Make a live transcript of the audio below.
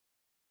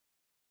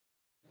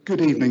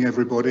Good evening,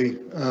 everybody.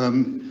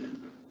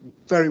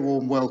 Very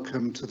warm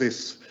welcome to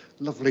this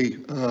lovely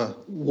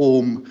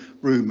warm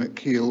room at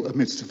Keele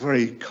amidst a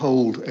very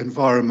cold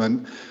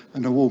environment,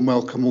 and a warm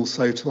welcome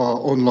also to our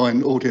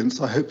online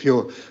audience. I hope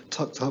you're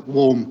tucked up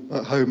warm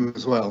at home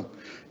as well.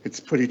 It's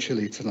pretty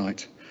chilly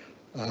tonight.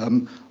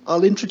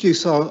 I'll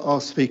introduce our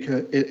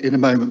speaker in a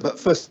moment, but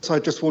first I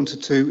just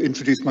wanted to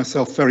introduce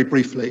myself very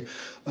briefly.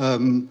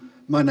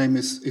 My name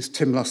is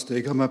Tim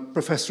Lustig. I'm a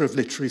Professor of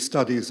Literary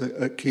Studies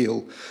at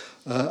Keele.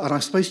 And I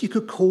suppose you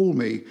could call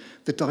me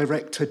the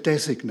Director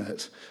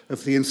Designate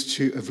of the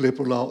Institute of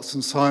Liberal Arts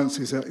and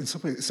Sciences. In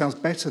some ways, it sounds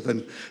better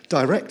than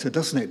Director,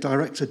 doesn't it?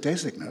 Director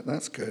Designate,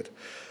 that's good.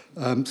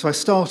 So I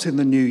start in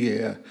the new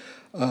year.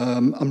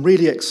 I'm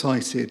really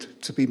excited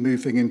to be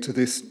moving into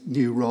this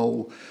new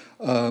role.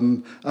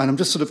 And I'm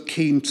just sort of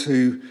keen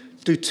to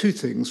do two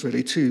things,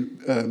 really,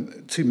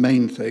 two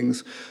main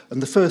things.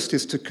 And the first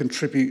is to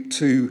contribute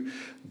to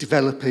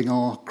developing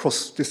our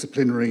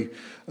cross-disciplinary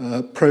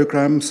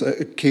programmes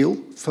at Keele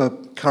for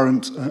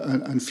current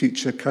and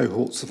future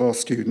cohorts of our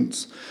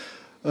students.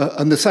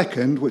 And the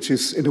second, which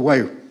is in a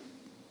way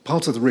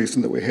part of the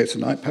reason that we're here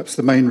tonight, perhaps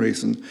the main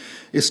reason,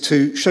 is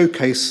to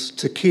showcase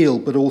to Keele,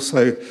 but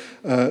also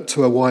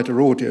to a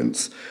wider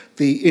audience,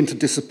 the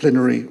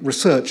interdisciplinary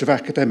research of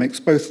academics,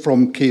 both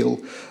from Keele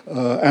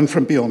and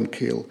from beyond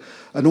Keele,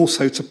 and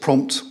also to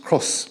prompt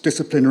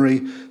cross-disciplinary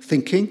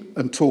thinking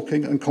and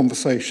talking and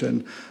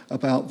conversation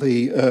about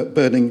the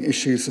burning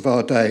issues of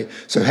our day.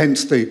 So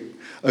hence the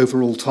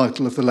overall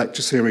title of the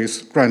lecture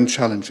series, Grand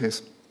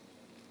Challenges.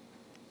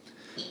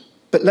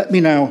 But let me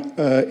now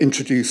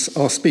introduce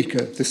our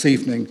speaker this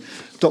evening,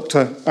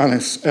 Dr.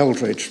 Alice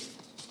Eldridge.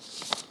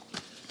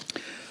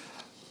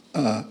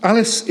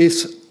 Alice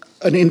is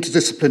an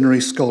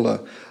interdisciplinary scholar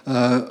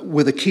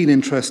with a keen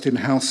interest in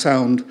how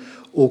sound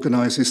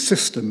organises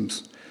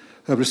systems.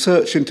 Her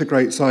research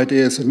integrates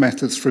ideas and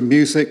methods from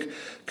music,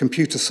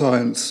 computer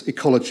science,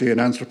 ecology and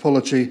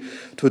anthropology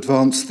to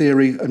advanced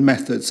theory and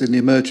methods in the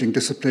emerging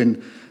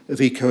discipline of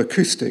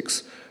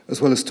ecoacoustics,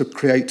 as well as to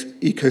create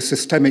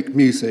ecosystemic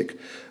music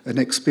and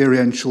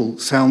experiential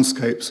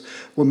soundscapes.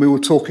 When we were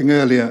talking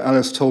earlier,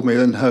 Alice told me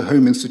in her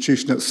home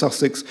institution at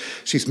Sussex,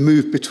 she's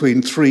moved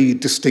between three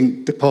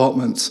distinct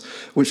departments,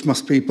 which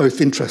must be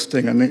both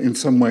interesting and in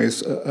some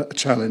ways a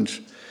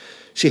challenge.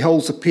 She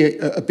holds a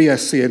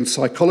BSc in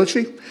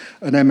psychology,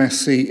 an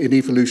MSc in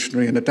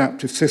evolutionary and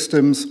adaptive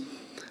systems,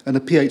 and a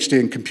PhD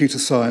in computer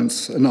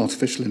science and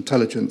artificial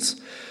intelligence.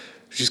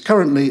 She's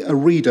currently a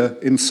reader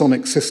in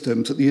sonic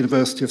systems at the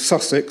University of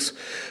Sussex,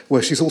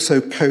 where she's also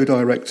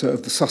co-director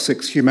of the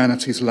Sussex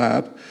Humanities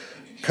Lab,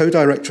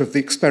 co-director of the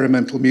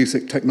Experimental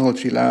Music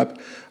Technology Lab,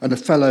 and a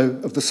fellow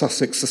of the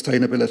Sussex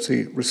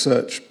Sustainability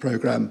Research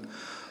Programme.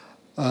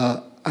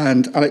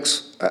 And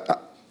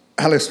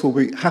Alice will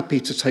be happy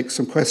to take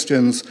some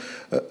questions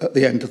at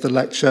the end of the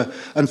lecture.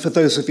 And for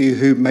those of you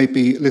who may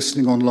be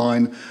listening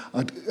online,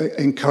 I'd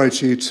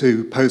encourage you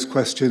to pose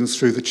questions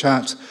through the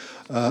chat.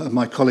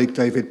 My colleague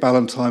David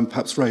Ballantyne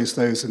perhaps raise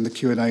those in the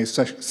Q&A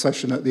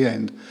session at the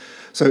end.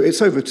 So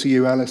it's over to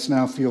you, Alice,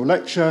 now for your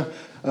lecture,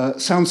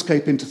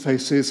 Soundscape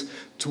Interfaces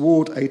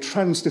Toward a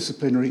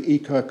Transdisciplinary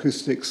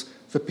Ecoacoustics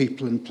for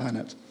People and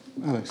Planet.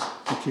 Alice,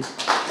 thank you.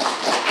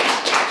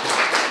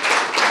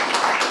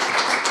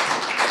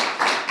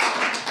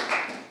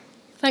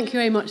 Thank you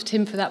very much,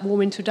 Tim, for that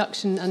warm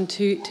introduction, and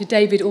to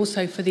David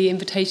also for the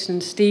invitation,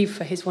 and Steve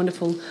for his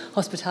wonderful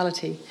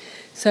hospitality.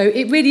 So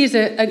it really is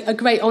a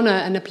great honour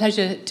and a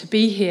pleasure to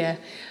be here.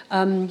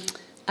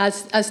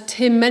 As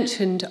Tim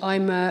mentioned,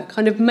 I'm a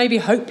kind of maybe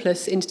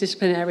hopeless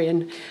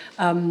interdisciplinarian.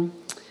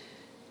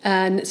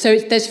 And so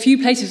there's few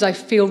places I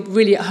feel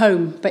really at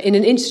home, but in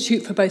an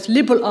institute for both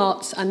liberal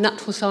arts and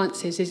natural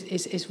sciences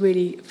is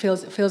really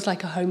feels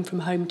like a home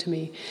from home to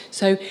me.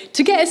 So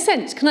to get a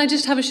sense, can I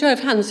just have a show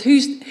of hands?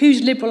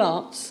 Who's liberal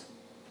arts?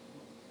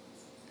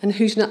 And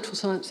who's natural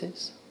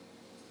sciences?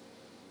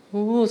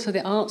 Oh, so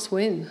the arts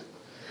win.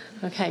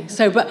 Okay,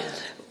 so but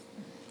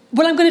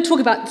what I'm going to talk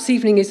about this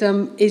evening is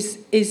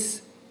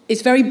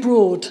very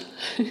broad,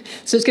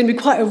 so it's going to be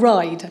quite a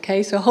ride.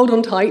 Okay, so hold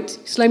on tight,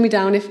 slow me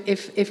down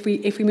if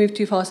we move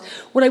too fast.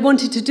 What I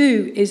wanted to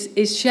do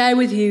is share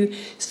with you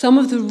some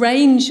of the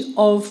range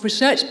of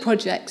research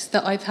projects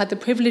that I've had the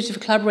privilege of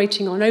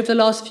collaborating on over the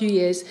last few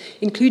years,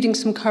 including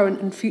some current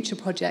and future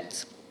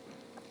projects.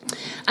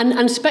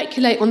 And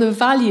speculate on the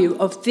value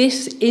of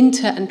this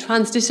inter- and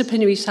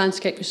transdisciplinary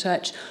soundscape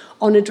research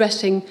on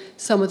addressing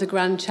some of the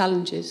grand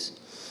challenges.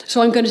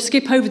 So I'm going to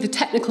skip over the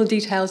technical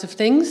details of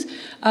things,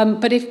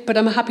 but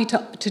I'm happy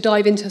to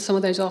dive into some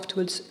of those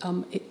afterwards,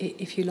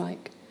 if you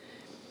like.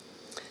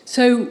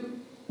 So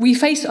we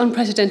face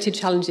unprecedented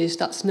challenges.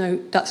 That's no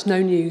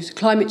news.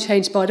 Climate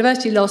change,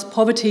 biodiversity loss,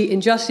 poverty,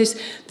 injustice.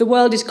 The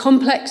world is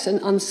complex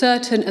and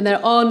uncertain, and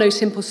there are no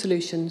simple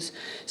solutions.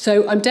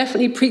 So I'm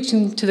definitely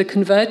preaching to the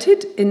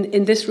converted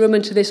in this room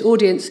and to this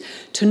audience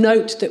to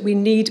note that we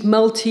need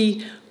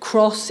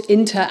cross,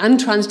 inter and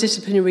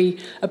transdisciplinary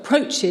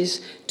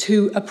approaches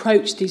to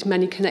approach these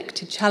many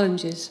connected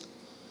challenges.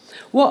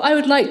 what I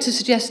would like to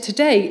suggest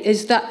today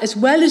is that as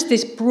well as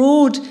this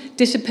broad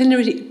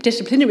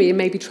disciplinary and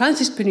maybe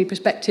transdisciplinary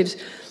perspectives,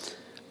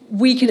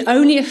 we can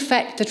only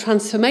affect the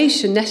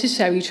transformation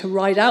necessary to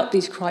ride out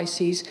these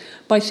crises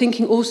by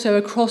thinking also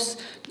across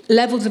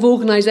levels of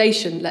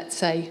organisation, let's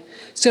say.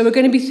 So we're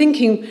going to be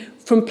thinking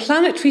from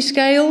planetary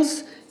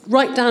scales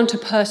right down to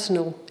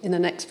personal in the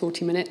next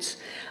 40 minutes,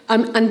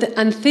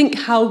 and think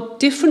how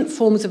different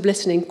forms of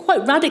listening,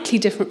 quite radically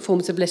different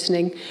forms of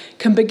listening,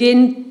 can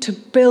begin to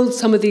build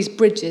some of these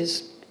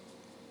bridges.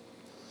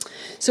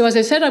 So as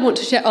I said,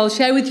 I'll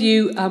share with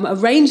you a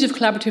range of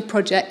collaborative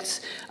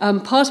projects,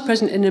 past,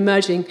 present and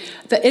emerging,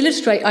 that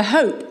illustrate, I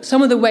hope,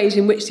 some of the ways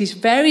in which these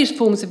various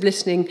forms of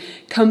listening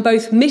can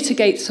both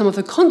mitigate some of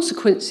the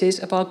consequences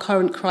of our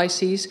current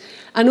crises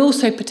and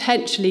also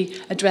potentially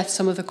address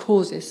some of the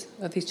causes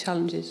of these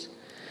challenges.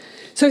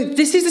 So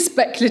this is a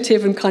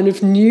speculative and kind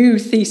of new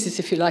thesis,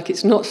 if you like.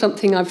 It's not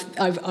something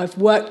I've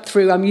worked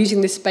through. I'm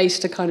using this space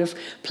to kind of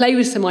play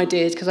with some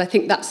ideas because I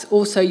think that's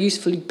also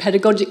useful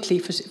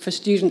pedagogically for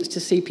students to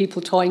see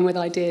people toying with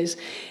ideas.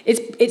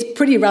 It's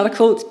pretty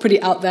radical, it's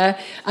pretty out there,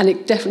 and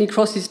it definitely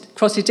crosses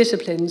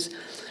disciplines.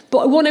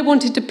 But what I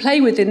wanted to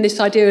play with in this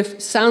idea of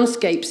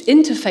soundscapes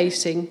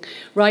interfacing,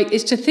 right,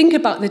 is to think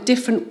about the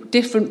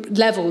different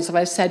levels, as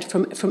I said,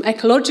 from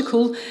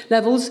ecological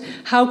levels.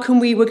 How can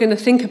we're going to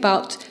think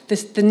about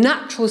the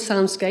natural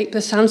soundscape, the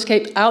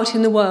soundscape out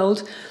in the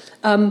world,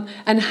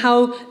 and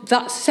how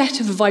that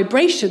set of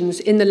vibrations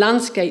in the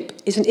landscape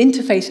is an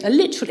interface, a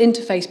literal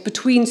interface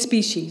between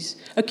species,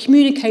 a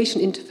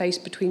communication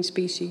interface between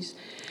species,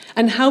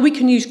 and how we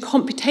can use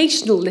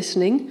computational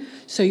listening,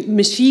 so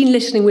machine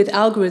listening with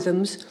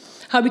algorithms,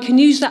 how we can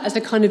use that as a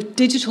kind of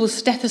digital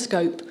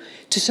stethoscope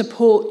to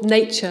support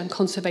nature and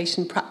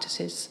conservation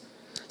practices.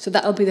 So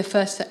that'll be the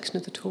first section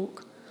of the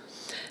talk.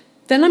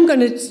 Then I'm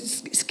going to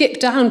skip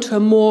down to a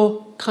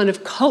more kind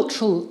of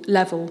cultural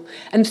level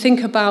and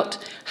think about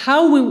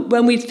how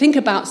when we think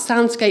about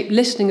soundscape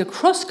listening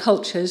across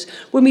cultures,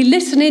 when we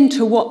listen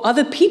into what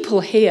other people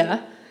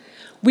hear,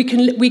 we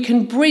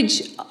can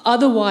bridge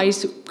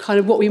otherwise kind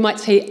of what we might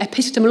say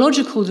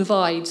epistemological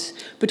divides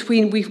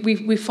between,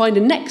 we find a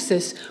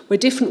nexus where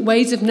different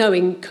ways of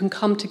knowing can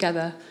come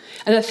together.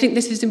 And I think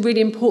this is really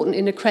important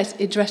in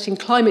addressing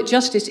climate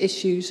justice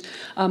issues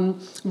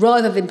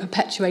rather than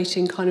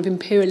perpetuating kind of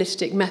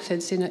imperialistic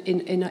methods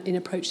in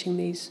approaching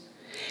these.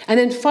 And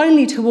then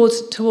finally,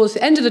 towards the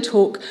end of the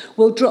talk,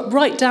 we'll drop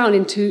right down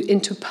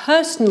into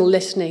personal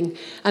listening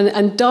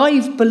and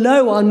dive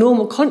below our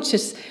normal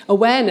conscious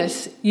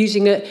awareness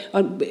using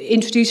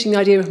introducing the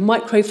idea of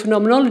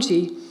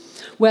microphenomenology,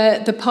 where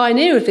the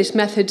pioneer of this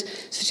method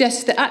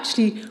suggests that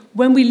actually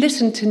when we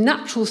listen to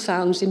natural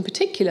sounds in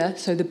particular,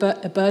 so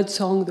the bird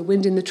song, the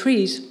wind in the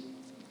trees,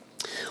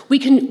 we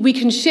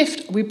can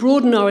shift, we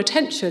broaden our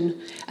attention,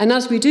 and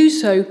as we do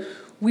so,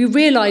 we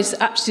realise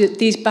actually that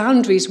these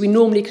boundaries we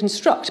normally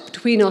construct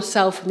between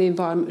ourselves and the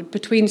environment,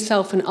 between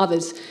self and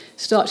others,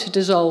 start to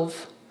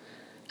dissolve.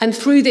 And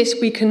through this,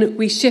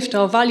 we shift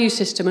our value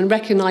system and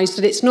recognise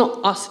that it's not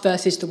us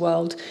versus the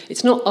world,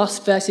 it's not us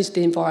versus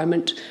the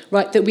environment,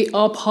 right? That we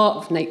are part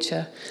of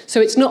nature. So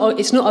it's not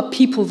a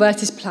people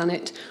versus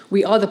planet.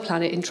 We are the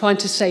planet. In trying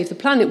to save the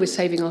planet, we're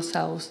saving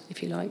ourselves,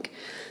 if you like.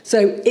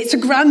 So it's a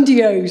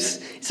grandiose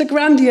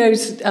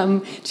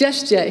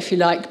gesture, if you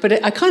like, but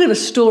a kind of a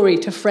story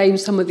to frame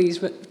some of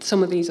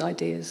these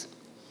ideas.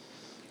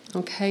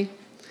 Okay,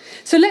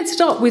 so let's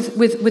start with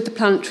the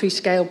planetary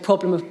scale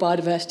problem of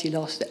biodiversity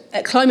loss.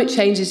 Climate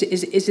change is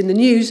in the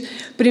news,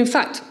 but in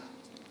fact,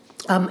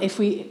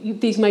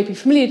 these may be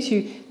familiar to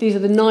you. These are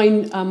the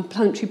 9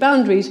 planetary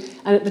boundaries,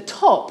 and at the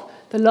top,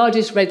 the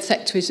largest red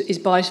sector is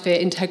biosphere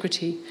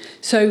integrity.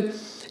 So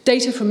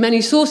data from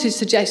many sources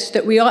suggests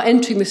that we are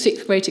entering the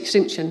 6th great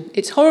extinction.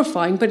 It's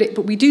horrifying, but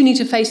we do need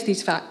to face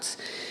these facts.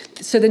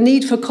 So the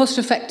need for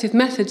cost-effective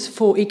methods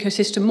for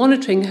ecosystem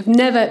monitoring have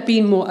never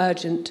been more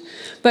urgent,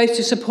 both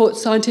to support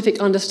scientific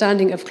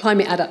understanding of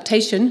climate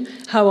adaptation,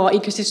 how our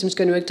ecosystem is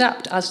going to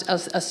adapt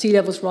as sea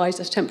levels rise,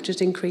 as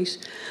temperatures increase,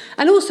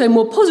 and also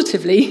more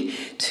positively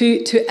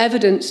to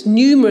evidence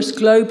numerous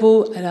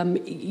global,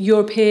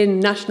 European,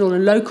 national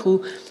and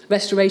local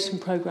restoration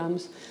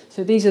programs.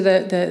 So these are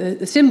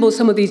the symbols.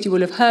 Some of these you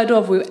will have heard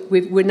of.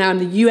 We're now in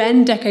the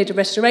UN Decade of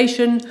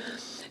Restoration.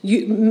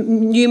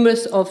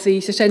 Numerous of the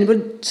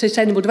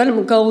Sustainable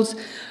Development Goals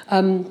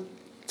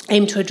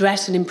aim to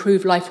address and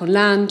improve life on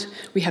land.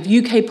 We have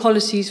UK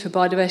policies for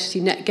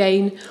biodiversity net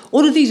gain.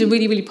 All of these are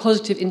really, really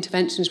positive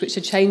interventions which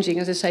are changing,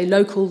 as I say,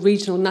 local,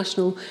 regional,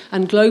 national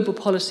and global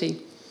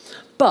policy.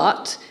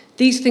 But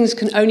these things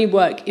can only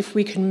work if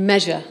we can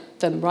measure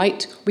them,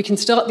 right? We can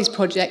start these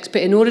projects,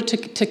 but in order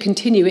to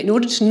continue it, in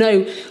order to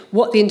know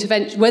what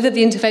whether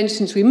the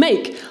interventions we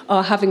make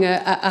are having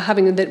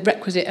the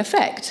requisite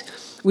effect,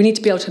 we need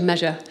to be able to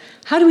measure.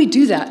 How do we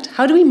do that?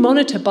 How do we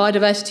monitor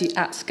biodiversity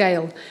at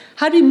scale?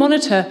 How do we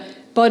monitor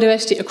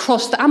biodiversity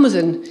across the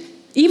Amazon,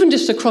 even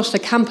just across the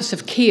campus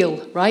of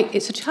Kiel, right?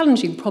 It's a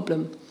challenging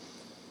problem.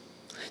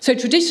 So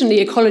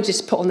traditionally,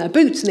 ecologists put on their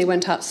boots and they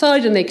went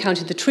outside and they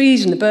counted the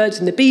trees and the birds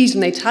and the bees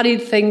and they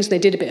tallied things and they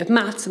did a bit of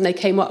maths and they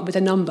came up with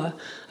a number,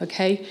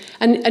 okay?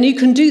 And you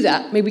can do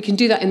that. Maybe we can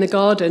do that in the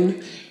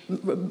garden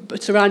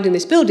surrounding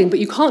this building, but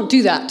you can't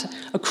do that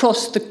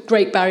across the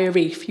Great Barrier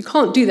Reef. You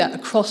can't do that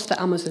across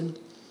the Amazon.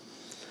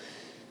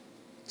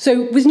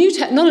 So with new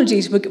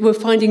technologies, we're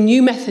finding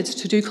new methods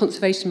to do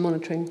conservation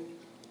monitoring.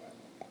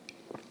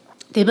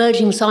 The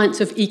emerging science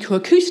of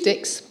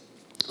ecoacoustics,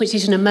 which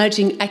is an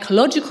emerging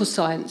ecological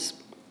science,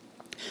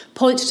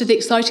 points to the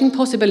exciting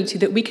possibility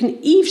that we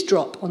can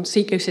eavesdrop on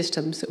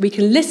ecosystems, that we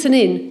can listen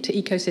in to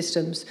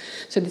ecosystems.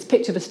 So this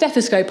picture of a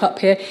stethoscope up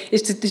here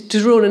is to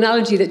draw an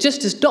analogy that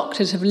just as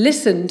doctors have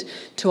listened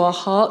to our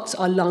hearts,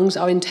 our lungs,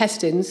 our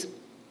intestines,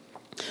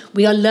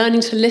 we are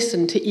learning to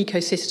listen to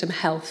ecosystem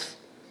health.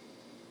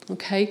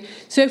 Okay,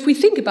 so if we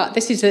think about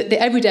this is the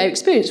everyday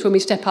experience when we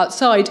step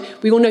outside,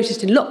 we all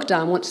noticed in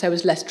lockdown, once there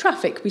was less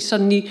traffic, we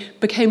suddenly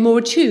became more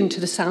attuned to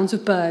the sounds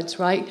of birds,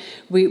 right?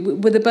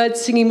 Were the birds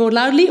singing more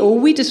loudly, or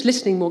were we just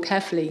listening more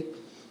carefully?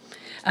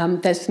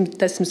 There's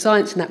some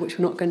science in that which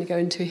we're not going to go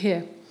into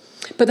here.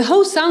 But the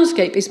whole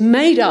soundscape is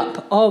made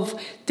up of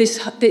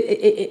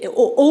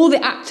all the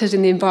actors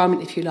in the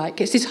environment, if you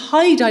like. It's this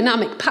highly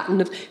dynamic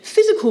pattern of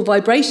physical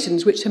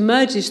vibrations which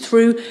emerges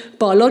through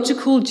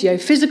biological,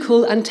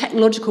 geophysical, and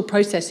technological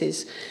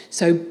processes.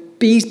 So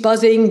bees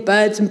buzzing,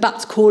 birds and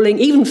bats calling,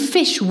 even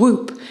fish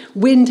whoop,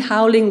 wind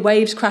howling,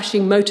 waves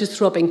crashing, motors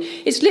throbbing.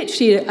 It's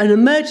literally an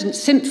emergent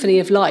symphony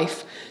of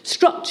life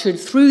structured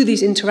through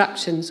these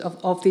interactions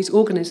of these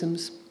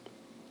organisms.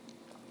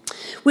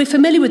 We're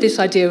familiar with this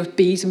idea of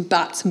bees and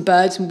bats and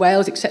birds and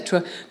whales,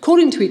 etc.,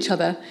 calling to each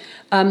other.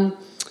 And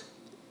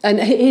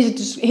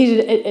here's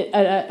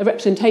a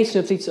representation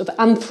of the sort of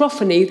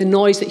anthrophony, the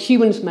noise that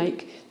humans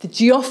make, the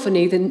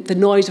geophony, the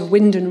noise of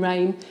wind and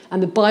rain,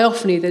 and the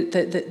biophony,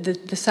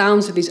 the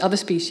sounds of these other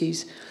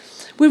species.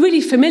 We're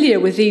really familiar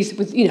with these,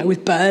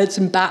 with birds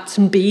and bats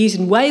and bees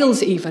and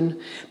whales even.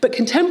 But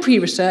contemporary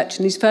research,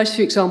 and these first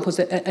few examples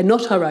are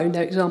not our own,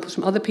 they're examples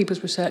from other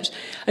people's research,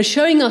 are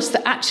showing us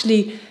that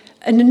actually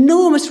an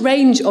enormous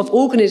range of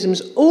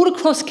organisms all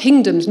across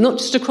kingdoms, not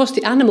just across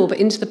the animal, but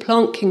into the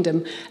plant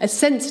kingdom, are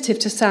sensitive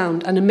to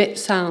sound and emit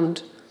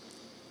sound.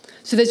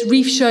 So there's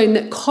reefs showing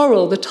that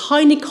coral, the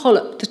tiny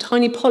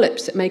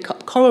polyps that make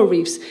up coral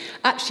reefs,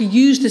 actually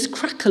use this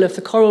crackle of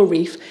the coral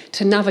reef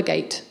to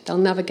navigate. They'll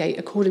navigate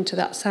according to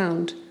that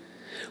sound.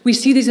 We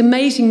see these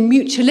amazing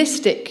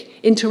mutualistic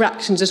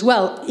interactions as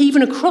well,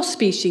 even across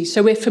species.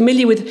 So we're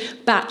familiar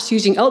with bats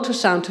using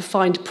ultrasound to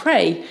find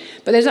prey,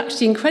 but there's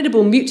actually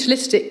incredible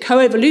mutualistic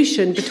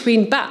coevolution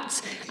between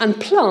bats and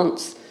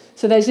plants.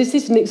 So this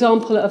is an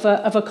example of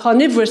a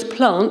carnivorous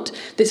plant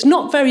that's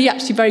not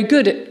actually very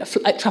good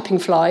at trapping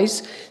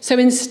flies. So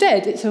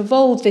instead, it's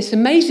evolved this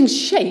amazing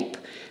shape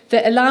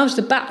that allows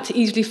the bat to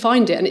easily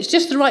find it, and it's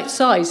just the right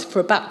size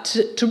for a bat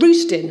to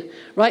roost in,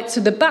 right?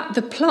 So the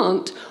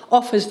plant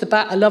offers the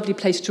bat a lovely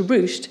place to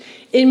roost.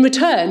 In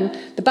return,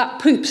 the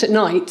bat poops at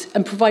night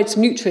and provides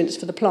some nutrients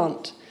for the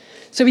plant.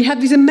 So we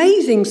have these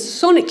amazing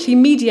sonically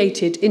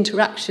mediated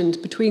interactions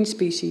between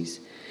species.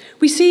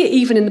 We see it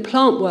even in the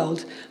plant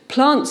world.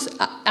 Plants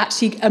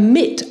actually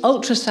emit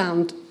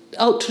ultrasound,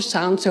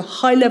 so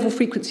high-level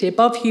frequency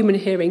above human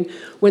hearing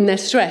when they're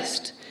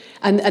stressed.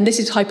 And this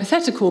is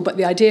hypothetical, but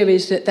the idea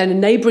is that then a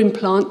neighbouring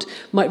plant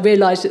might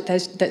realise that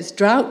there's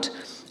drought.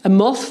 A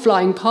moth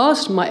flying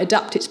past might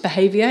adapt its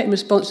behaviour in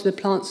response to the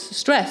plant's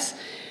stress.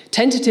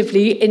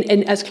 Tentatively,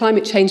 as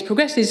climate change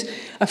progresses,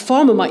 a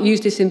farmer might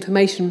use this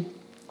information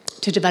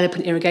to develop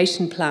an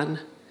irrigation plan.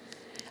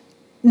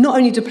 Not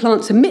only do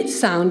plants emit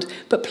sound,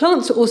 but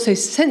plants are also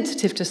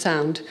sensitive to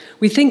sound.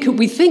 We think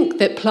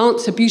that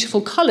plants are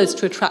beautiful colours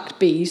to attract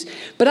bees,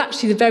 but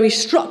actually the very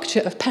structure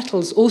of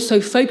petals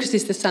also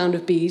focuses the sound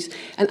of bees.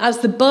 And as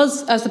the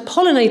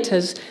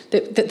pollinators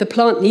that the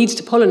plant needs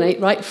to pollinate,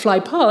 right,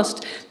 fly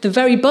past, the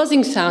very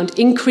buzzing sound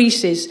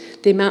increases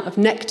the amount of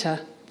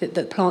nectar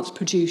that plants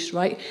produce,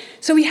 right?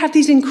 So we have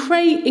these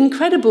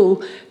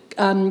incredible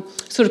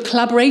sort of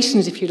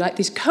collaborations, if you like,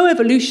 these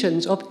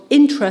co-evolutions of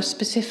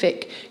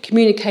intra-specific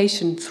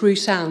communication through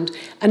sound,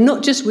 and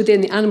not just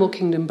within the animal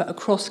kingdom, but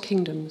across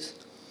kingdoms.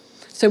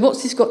 So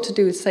what's this got to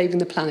do with saving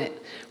the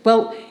planet?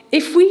 Well,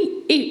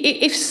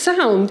 if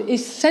sound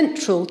is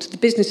central to the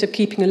business of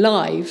keeping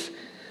alive,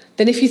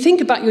 then if you think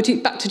about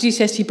back to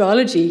GCSE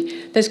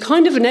biology, there's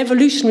kind of an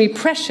evolutionary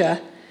pressure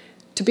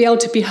to be able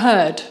to be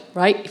heard,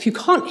 right? If you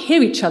can't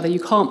hear each other, you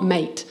can't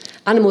mate.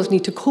 Animals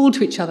need to call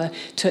to each other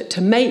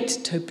to mate,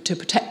 to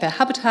protect their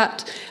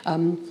habitat,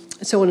 and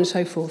so on and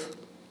so forth.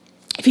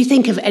 If you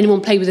think of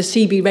anyone play with a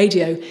CB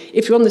radio,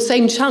 if you're on the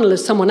same channel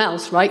as someone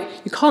else, right,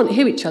 you can't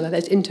hear each other,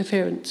 there's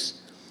interference.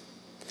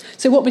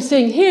 So what we're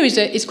seeing here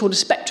is called a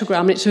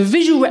spectrogram, and it's a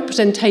visual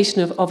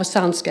representation of a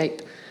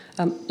soundscape.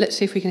 Let's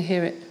see if we can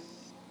hear it.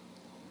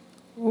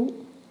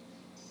 Ooh.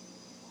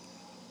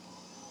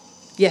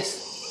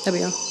 Yes, there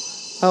we are.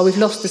 Oh, we've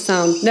lost the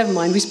sound. Never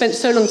mind, we spent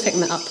so long setting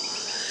that up.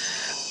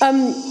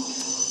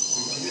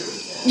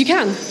 You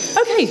can?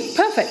 Okay,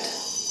 perfect.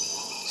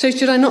 So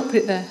should I not put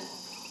it there?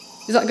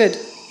 Is that good?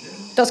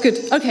 That's good.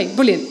 Okay,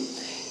 brilliant.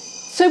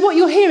 So what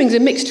you're hearing is a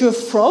mixture of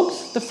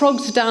frogs. The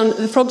frogs are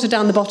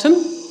down the bottom.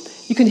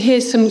 You can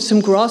hear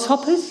some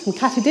grasshoppers, some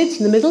katydids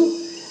in the middle.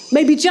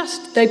 Maybe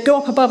just they go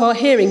up above our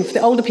hearing. For the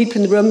older people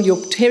in the room,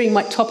 your hearing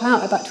might top out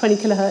at about 20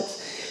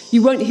 kilohertz.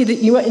 You won't hear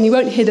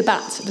the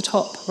bats at the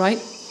top, right?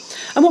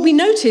 And what we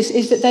notice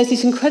is that there's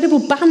this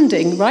incredible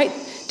banding, right?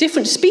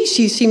 Different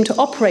species seem to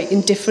operate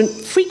in different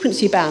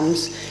frequency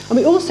bands. And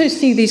we also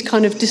see these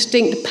kind of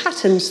distinct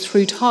patterns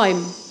through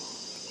time.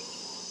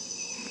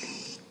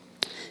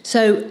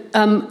 So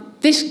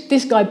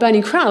this guy,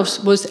 Bernie Krause,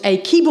 was a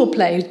keyboard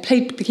player who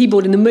played the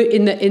keyboard in the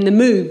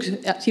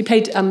Moog. Actually,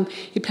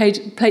 he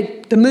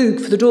played the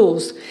Moog for the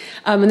Doors.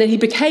 And then he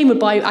became a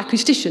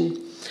bioacoustician.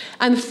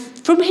 And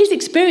from his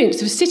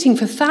experience of sitting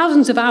for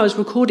thousands of hours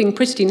recording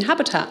pristine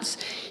habitats,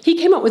 he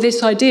came up with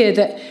this idea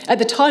that at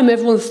the time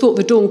everyone thought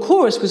the dawn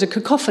chorus was a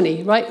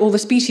cacophony, right? All the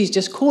species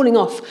just calling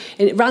off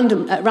at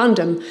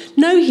random.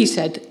 No, he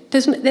said,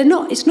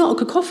 it's not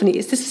a cacophony,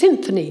 it's a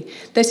symphony.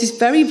 There's this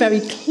very, very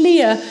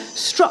clear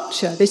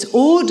structure, this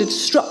ordered,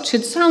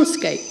 structured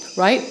soundscape,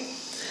 right?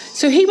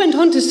 So he went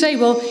on to say,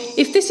 well,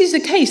 if this is the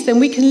case, then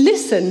we can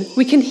listen,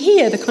 we can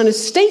hear the kind of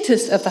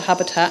status of the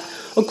habitat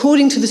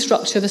according to the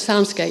structure of the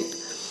soundscape.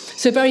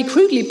 So very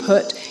crudely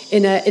put,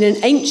 in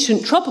an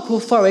ancient tropical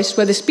forest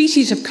where the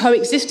species have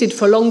coexisted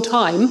for a long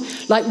time,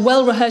 like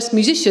well-rehearsed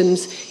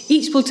musicians,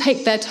 each will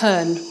take their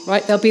turn,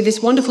 right? There'll be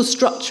this wonderful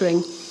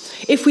structuring.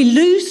 If we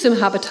lose some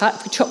habitat,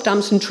 if we chop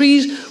down some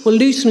trees, we'll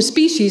lose some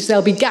species,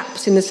 there'll be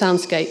gaps in the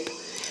soundscape.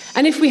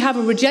 And if we have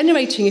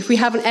if we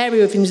have an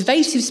area of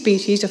invasive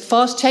species, a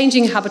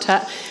fast-changing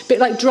habitat, a bit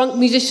like drunk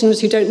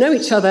musicians who don't know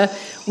each other,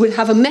 would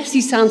have a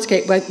messy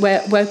soundscape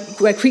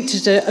where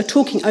creatures are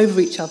talking over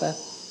each other.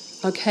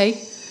 Okay?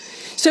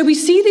 So we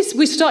see this,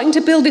 we're starting to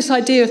build this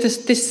idea of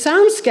this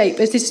soundscape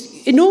as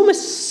this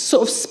enormous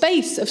sort of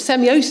space of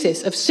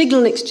semiosis, of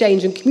signal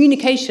exchange and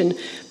communication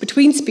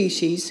between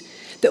species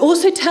that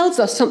also tells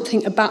us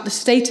something about the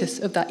status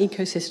of that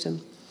ecosystem.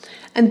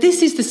 And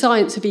this is the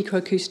science of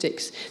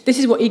ecoacoustics. This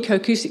is what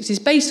ecoacoustics is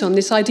based on,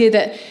 this idea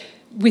that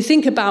we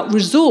think about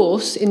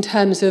resource in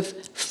terms of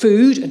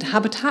food and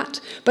habitat,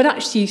 but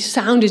actually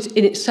sound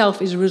in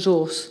itself is a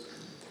resource.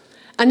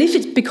 And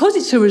because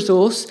it's a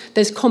resource,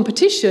 there's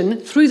competition.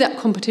 Through that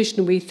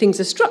competition, things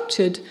are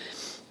structured,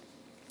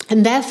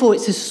 and therefore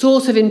it's a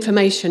source of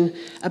information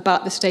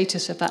about the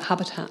status of that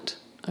habitat.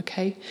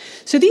 Okay,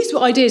 so these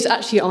ideas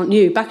actually aren't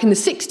new. Back in the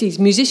 60s,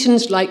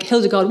 musicians like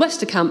Hildegard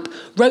Westerkamp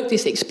wrote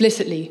this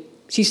explicitly.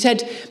 She said,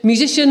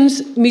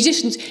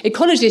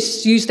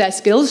 ecologists use their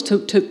skills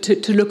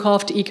to look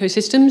after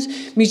ecosystems.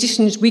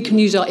 Musicians, we can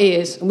use our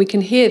ears and we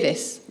can hear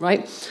this,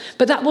 right?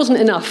 But that wasn't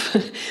enough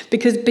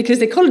because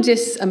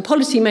ecologists and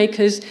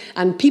policymakers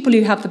and people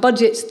who have the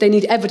budgets, they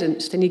need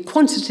evidence, they need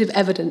quantitative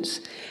evidence.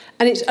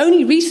 And it's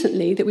only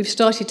recently that we've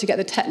started to get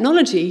the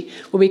technology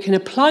where we can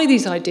apply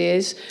these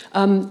ideas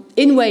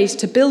in ways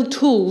to build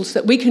tools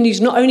that we can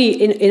use not only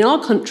in our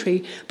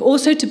country, but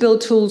also to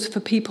build tools for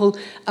people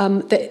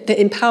that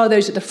empower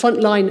those at the front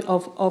line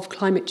of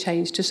climate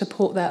change to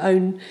support their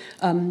own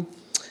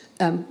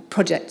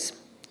projects.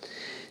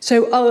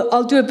 So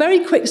I'll do a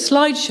very quick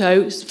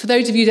slideshow for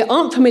those of you that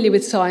aren't familiar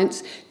with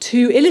science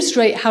to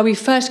illustrate how we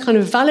first kind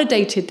of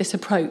validated this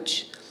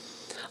approach.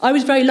 I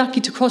was very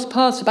lucky to cross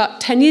paths about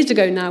 10 years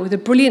ago now with a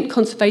brilliant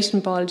conservation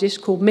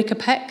biologist called Mika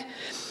Peck.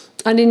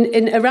 And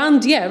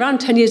around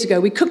 10 years ago,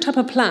 we cooked up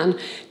a plan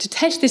to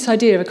test this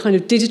idea of a kind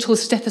of digital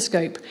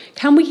stethoscope.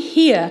 Can we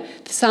hear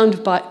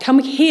can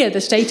we hear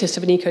the status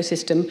of an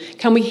ecosystem?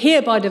 Can we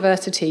hear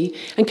biodiversity?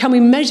 And can we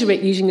measure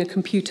it using a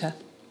computer?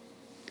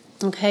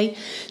 Okay,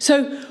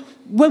 so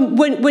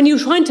when you're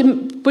trying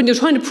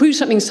to prove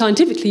something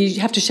scientifically,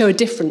 you have to show a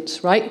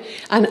difference, right?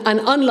 And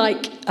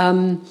unlike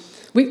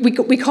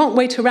we can't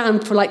wait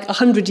around for like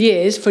 100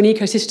 years for an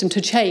ecosystem to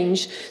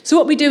change. So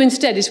what we do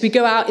instead is we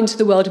go out into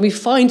the world and we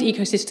find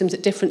ecosystems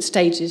at different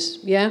stages.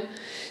 Yeah.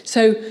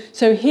 So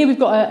here we've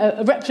got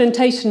a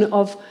representation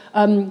of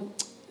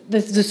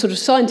the sort of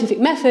scientific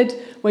method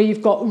where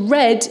you've got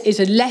red is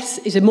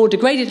a more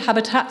degraded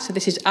habitat. So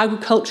this is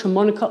agricultural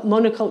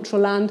monocultural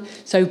land.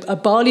 So a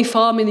barley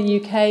farm in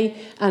the UK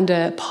and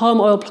a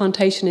palm oil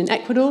plantation in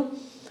Ecuador.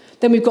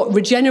 Then we've got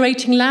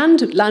regenerating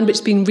land which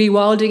has been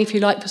rewilding, if you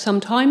like, for some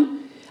time.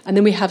 And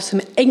then we have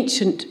some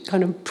ancient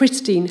kind of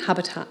pristine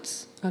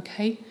habitats,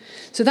 okay?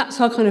 So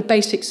that's our kind of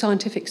basic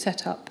scientific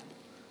setup.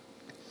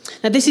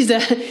 Now this is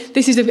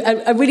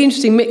a really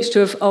interesting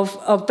mixture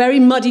of very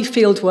muddy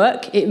field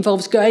work. It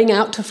involves going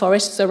out to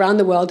forests around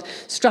the world,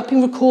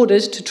 strapping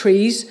recorders to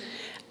trees,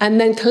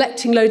 and then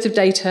collecting loads of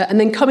data,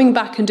 and then coming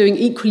back and doing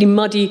equally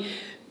muddy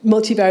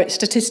multivariate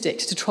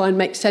statistics to try and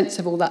make sense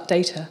of all that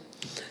data.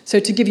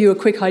 So to give you a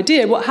quick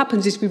idea, what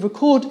happens is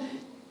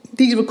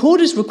these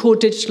recorders record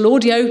digital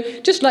audio,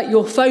 just like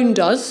your phone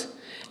does,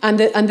 and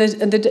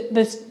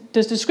the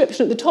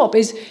description at the top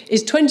is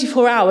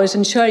 24 hours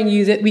and showing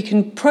you that we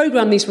can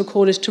program these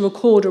recorders to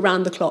record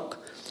around the clock.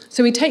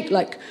 So we take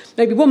like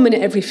maybe 1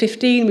 minute every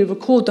 15, we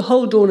record the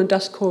whole dawn and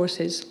dusk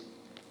choruses.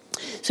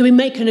 So we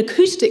make an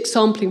acoustic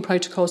sampling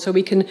protocol so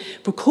we can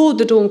record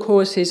the dawn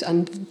choruses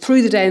and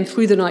through the day and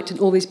through the night in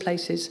all these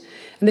places.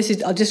 And this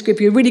is, I'll just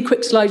give you a really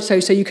quick slide so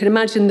you can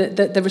imagine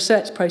the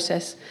research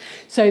process.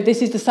 So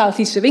this is the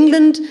southeast of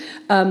England,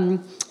 and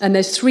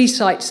there's 3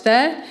 sites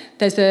there.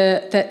 There's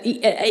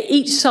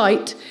each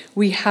site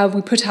we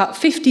put out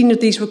 15 of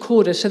these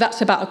recorders, so that's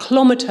about 1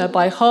 kilometre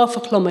by half a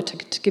kilometre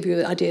to give you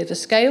an idea of the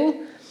scale.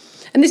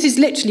 And this is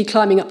literally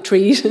climbing up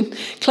trees,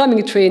 climbing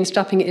a tree and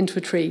strapping it into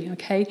a tree,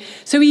 okay?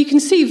 So you can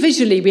see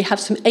visually we have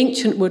some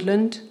ancient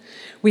woodland.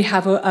 We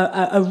have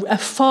a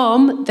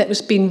farm that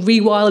has been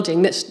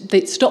rewilding,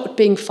 that stopped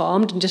being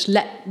farmed and just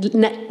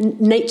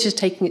nature's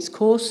taking its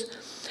course.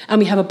 And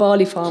we have a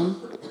barley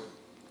farm.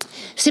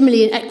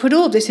 Similarly in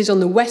Ecuador, this is on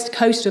the west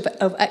coast of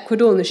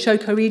Ecuador in the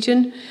Choco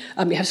region.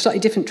 We have a slightly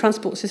different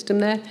transport system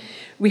there.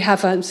 We have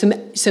some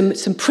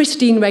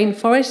pristine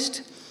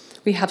rainforest.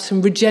 We have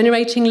some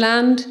regenerating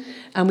land,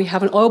 and we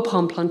have an oil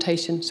palm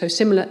plantation. So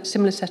similar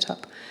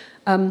setup.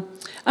 And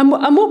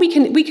what we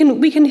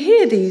can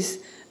hear these.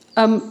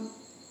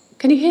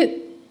 Can you hear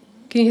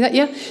that?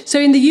 Yeah. So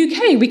in the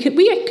UK, we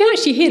can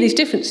actually hear these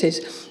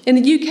differences. In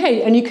the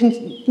UK, and you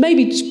can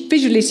maybe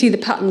visually see the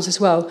patterns as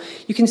well.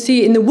 You can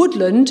see in the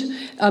woodland,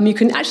 you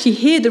can actually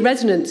hear the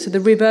resonance of the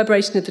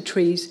reverberation of the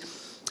trees.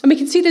 And we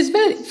can see there's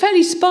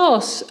fairly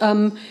sparse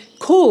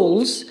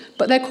calls,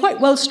 but they're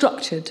quite well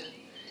structured.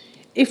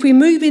 If we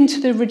move into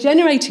the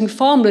regenerating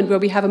farmland where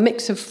we have a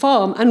mix of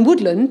farm and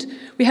woodland,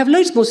 we have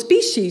loads more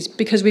species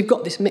because we've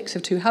got this mix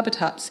of 2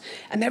 habitats.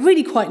 And they're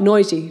really quite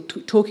noisy,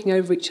 talking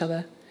over each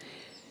other.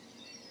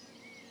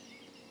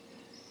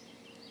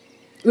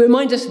 It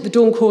reminds us that the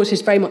dawn chorus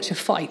is very much a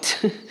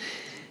fight.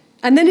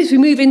 And then as we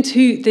move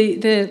into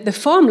the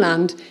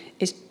farmland,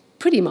 it's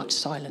pretty much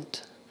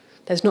silent.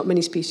 There's not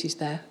many species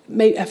there.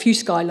 Maybe a few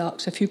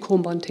skylarks, a few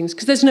corn buntings,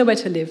 because there's nowhere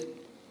to live.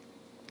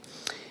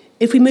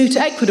 If we move to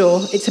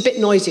Ecuador, it's a bit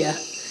noisier.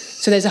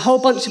 So there's a whole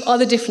bunch of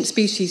other different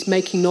species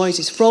making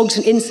noises, frogs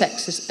and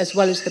insects as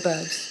well as the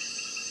birds.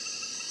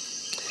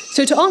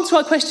 So to answer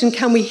our question,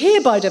 can we hear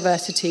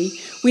biodiversity,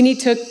 we need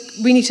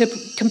to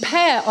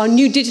compare our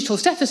new digital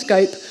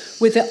stethoscope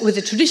with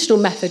the traditional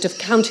method of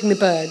counting the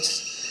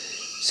birds.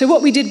 So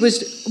what we did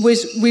was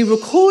we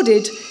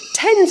recorded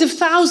tens of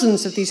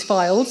thousands of these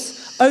files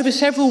over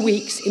several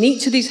weeks in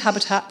each of these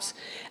habitats.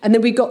 And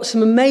then we got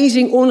some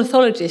amazing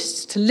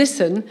ornithologists to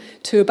listen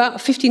to about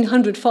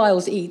 1,500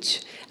 files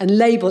each and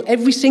label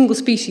every single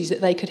species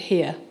that they could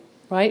hear,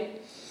 right?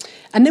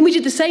 And then we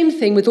did the same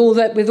thing with all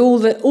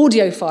the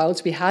audio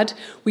files we had.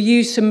 We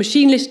used some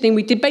machine listening.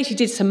 We basically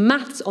did some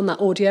maths on that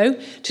audio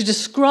to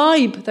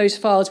describe those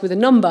files with a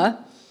number.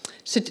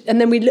 So, and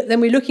then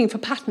we're looking for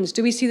patterns.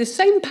 Do we see the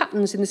same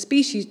patterns in the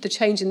species, the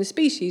change in the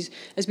species,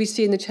 as we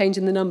see in the change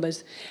in the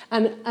numbers?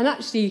 And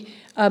actually,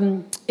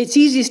 it's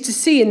easiest to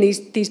see in these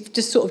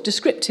just sort of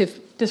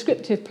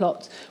descriptive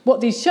plots. What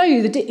these show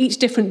you, each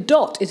different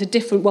dot is a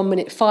different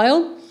 1-minute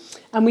file.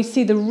 And we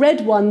see the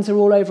red ones are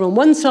all over on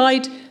one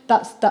side.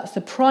 That's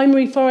the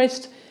primary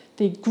forest.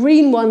 The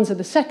green ones are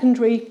the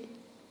secondary.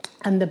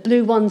 And the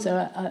blue ones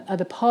are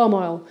the palm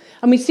oil.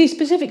 And we see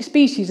specific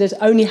species. There's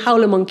only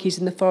howler monkeys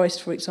in the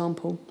forest, for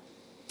example.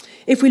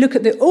 If we look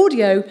at the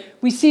audio,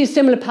 we see a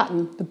similar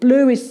pattern. The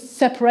blue is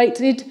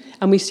separated,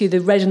 and we see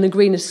the red and the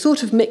green are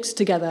sort of mixed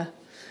together.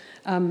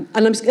 And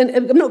I'm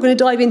not going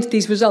to dive into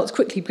these results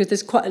quickly because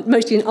there's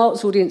mostly an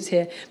arts audience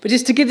here, but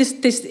just to give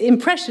this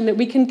impression that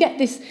we can get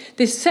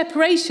this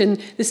separation,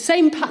 the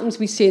same patterns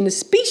we see in the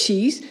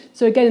species.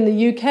 So again, in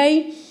the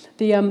UK,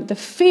 the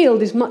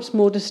field is much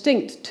more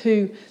distinct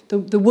to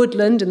the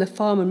woodland and the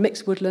farm and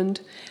mixed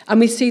woodland, and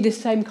we see the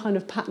same kind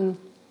of pattern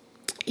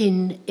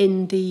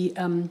in the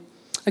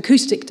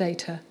acoustic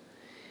data.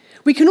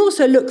 We can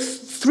also look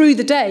through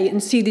the day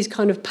and see these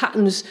kind of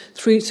patterns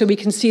through, so we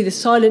can see the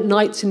silent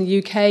nights in the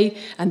UK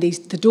and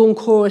the dawn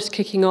chorus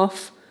kicking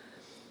off.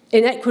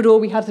 In Ecuador,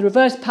 we have the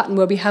reverse pattern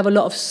where we have a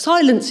lot of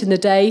silence in the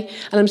day.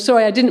 And I'm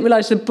sorry, I didn't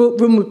realise the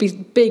room would be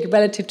big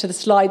relative to the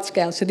slide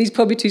scale, so these are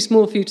probably too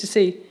small for you to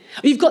see.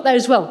 Oh, you've got that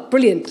as well.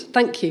 Brilliant.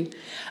 Thank you.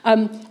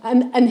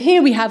 And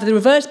here we have the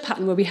reverse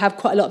pattern where we have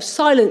quite a lot of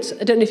silence.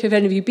 I don't know if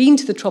any of you have been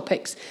to the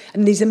tropics,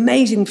 and these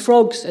amazing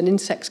frogs and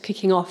insects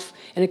kicking off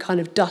in a kind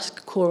of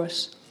dusk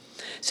chorus.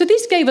 So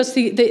this gave us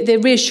the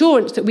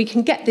reassurance that we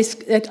can get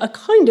this a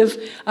kind of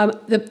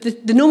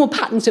the normal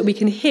patterns that we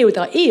can hear with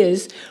our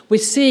ears, we're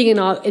seeing in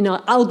our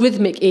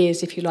algorithmic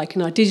ears, if you like,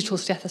 in our digital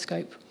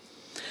stethoscope.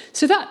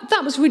 So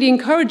that was really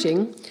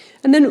encouraging.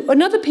 And then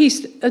another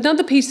piece.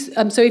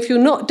 So if you're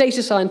not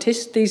data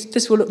scientists,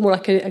 this will look more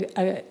like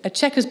a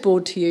checkers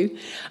board to you.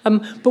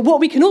 But what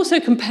we can also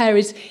compare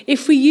is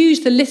if we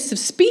use the lists of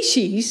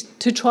species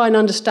to try and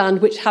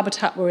understand which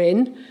habitat we're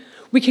in,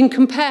 we can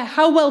compare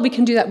how well we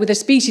can do that with a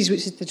species,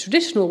 which is the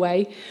traditional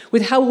way,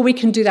 with how well we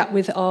can do that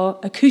with our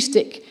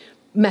acoustic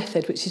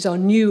method, which is our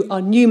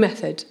new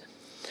method.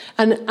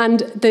 And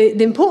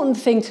the important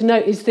thing to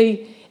note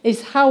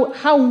is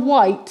how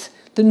white.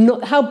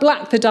 How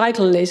black the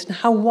diagonal is and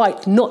how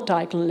white the not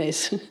diagonal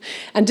is.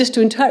 And just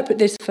to interpret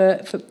this for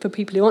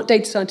people who aren't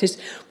data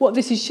scientists, what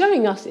this is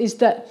showing us is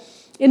that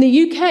in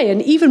the UK,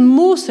 and even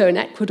more so in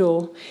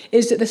Ecuador,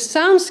 is that the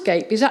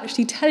soundscape is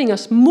actually telling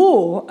us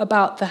more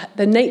about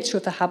the nature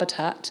of the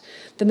habitat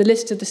than the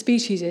list of the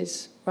species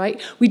is, right?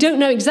 We don't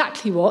know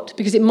exactly what,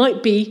 because it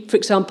might be, for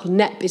example,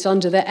 NEP is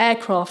under their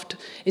aircraft,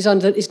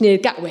 is near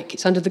Gatwick,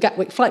 it's under the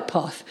Gatwick flight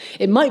path.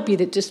 It might be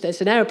that just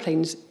there's an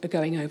aeroplanes are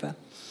going over.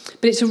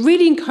 But it's a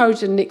really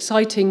encouraging and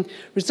exciting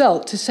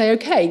result to say,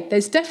 okay,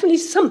 there's definitely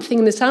something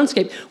in the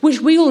soundscape,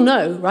 which we all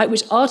know, right,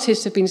 which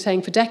artists have been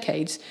saying for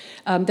decades.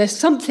 There's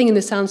something in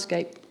the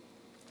soundscape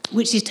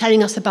which is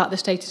telling us about the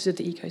status of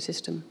the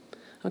ecosystem.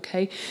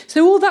 Okay,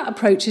 so all that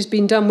approach has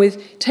been done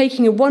with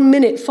taking a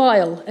 1-minute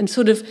file and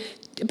sort of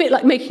a bit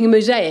like making a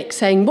mosaic,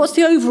 saying what's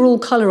the overall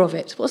colour of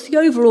it? What's the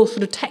overall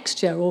sort of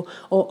texture or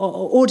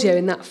audio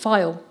in that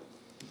file?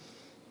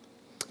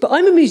 But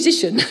I'm a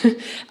musician.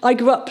 I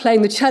grew up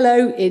playing the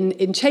cello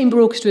in chamber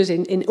orchestras,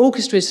 in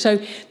orchestras. So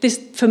this,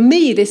 for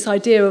me, this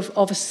idea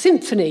of a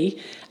symphony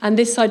and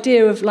this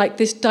idea of like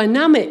this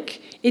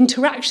dynamic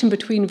interaction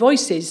between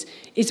voices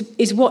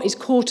is what is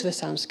core to the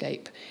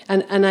soundscape.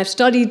 And I've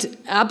studied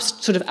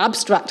sort of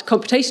abstract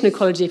computational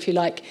ecology, if you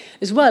like,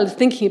 as well as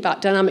thinking about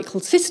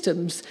dynamical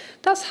systems.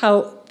 That's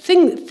how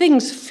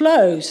things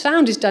flow.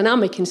 Sound is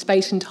dynamic in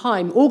space and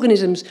time.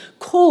 Organisms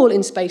call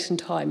in space and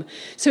time.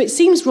 So it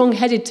seems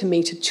wrong-headed to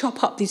me to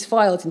chop up these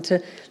files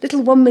into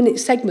little 1-minute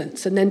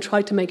segments and then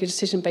try to make a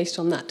decision based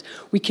on that.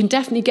 We can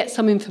definitely get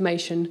some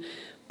information,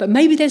 but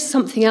maybe there's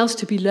something else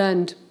to be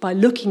learned by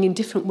looking in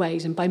different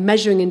ways and by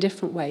measuring in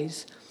different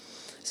ways.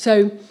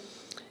 So,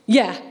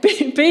 yeah,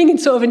 being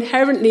sort of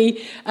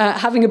inherently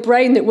having a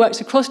brain that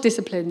works across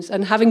disciplines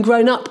and having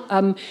grown up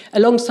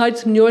alongside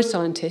some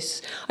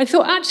neuroscientists, I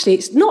thought actually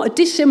it's not a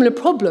dissimilar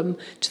problem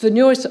to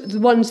the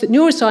ones that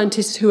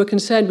neuroscientists who are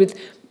concerned with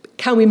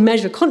can we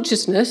measure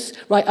consciousness,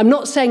 right? I'm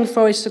not saying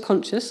forests are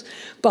conscious,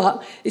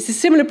 but it's a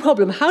similar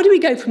problem. How do we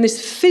go from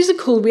this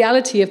physical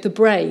reality of the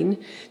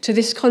brain to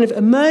this kind of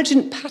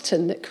emergent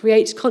pattern that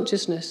creates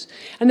consciousness?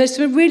 And there's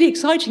some really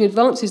exciting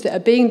advances that are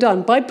being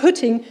done by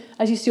putting,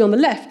 as you see on the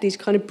left, these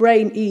kind of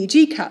brain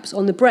EEG caps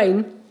on the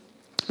brain.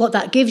 What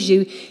that gives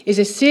you is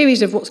a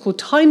series of what's called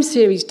time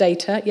series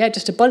data,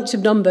 just a bunch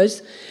of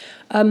numbers.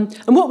 And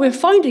what we're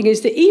finding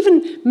is that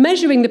even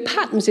measuring the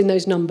patterns in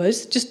those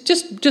numbers,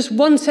 just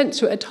one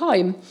sensor at a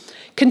time,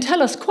 can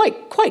tell us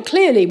quite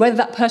clearly whether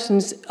that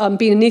person's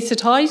been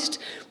anaesthetised,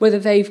 whether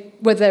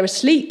they're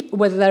asleep,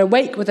 whether they're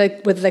awake, whether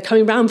they're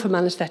coming round from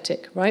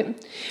anaesthetic, right?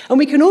 And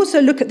we can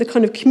also look at the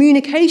kind of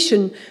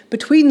communication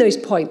between those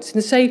points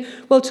and say,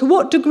 well, to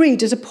what degree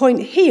does a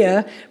point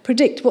here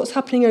predict what's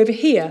happening over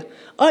here?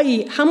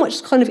 i.e., how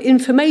much kind of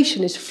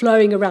information is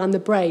flowing around the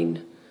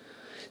brain?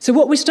 So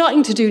what we're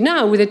starting to do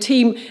now with a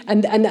team,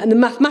 and the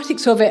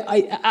mathematics of it,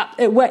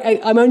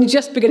 I'm only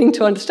just beginning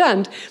to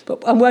understand,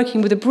 but I'm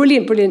working with a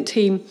brilliant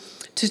team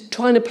to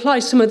try and apply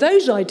some of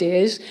those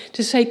ideas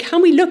to say,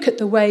 can we look at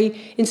the way,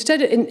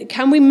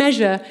 can we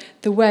measure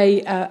the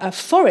way a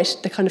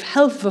forest, the kind of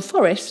health of a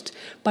forest,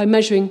 by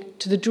measuring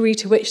to the degree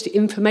to which the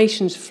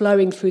information's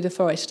flowing through the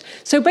forest.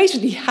 So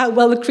basically how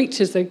well the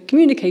creatures are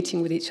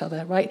communicating with each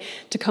other, right?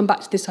 To come back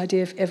to this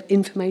idea of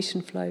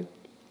information flow.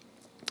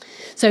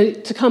 So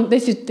to come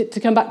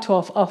back to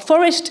our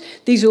forest,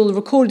 these are all the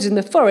recordings in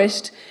the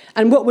forest,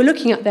 and what we're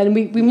looking at then,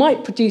 we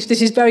might produce,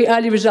 this is very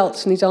early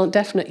results and these aren't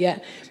definite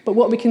yet, but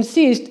what we can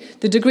see is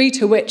the degree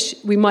to which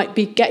we might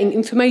be getting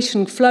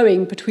information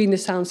flowing between the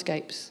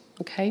soundscapes,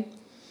 okay?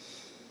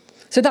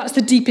 So that's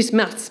the deepest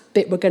maths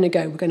bit we're going to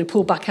go. We're going to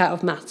pull back out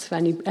of maths for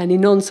any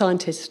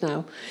non-scientists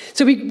now.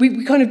 So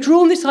we kind of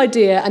drawn this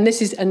idea, and this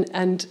is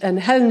and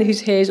Helen, who's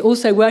here, is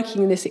also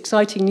working in this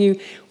exciting new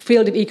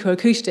field of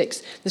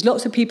ecoacoustics. There's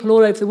lots of people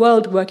all over the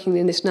world working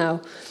in this now.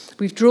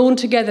 We've drawn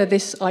together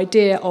this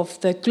idea of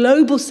the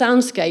global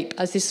soundscape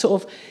as this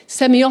sort of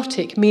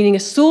semiotic, meaning a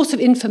source of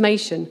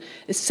information,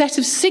 a set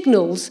of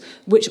signals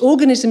which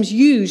organisms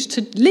use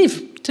to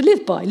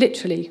live by,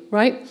 literally,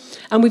 right?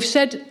 And we've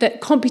said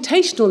that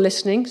computational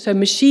listening, so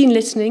machine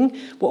listening,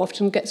 what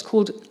often gets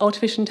called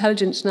artificial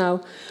intelligence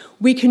now,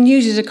 we can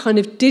use as a kind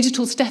of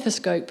digital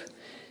stethoscope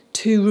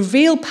to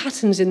reveal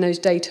patterns in those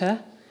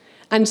data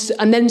and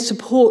then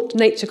support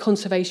nature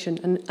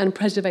conservation and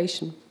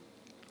preservation.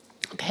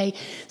 Okay,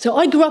 so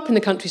I grew up in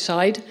the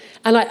countryside,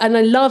 and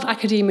I love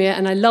academia,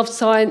 and I love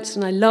science,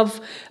 and I love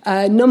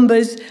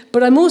numbers,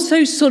 but I'm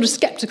also sort of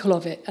sceptical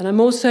of it. And I'm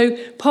also,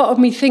 part of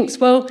me thinks,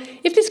 well,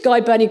 if this guy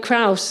Bernie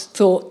Krause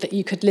thought that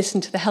you could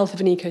listen to the health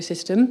of an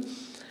ecosystem,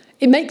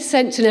 it makes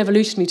sense in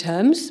evolutionary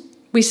terms.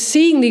 We're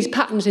seeing these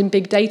patterns in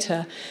big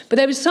data, but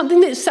there was something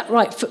that sat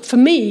right. For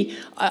me,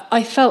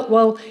 I felt,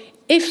 well,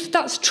 if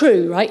that's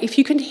true, right, if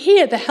you can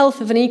hear the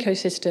health of an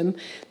ecosystem,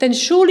 then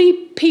surely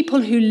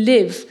people who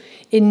live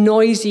in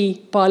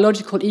noisy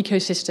biological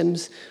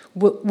ecosystems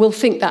will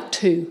think that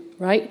too,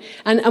 right?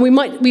 And we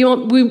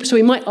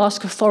might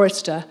ask a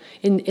forester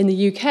in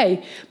the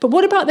UK, but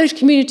what about those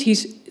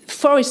communities,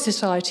 forest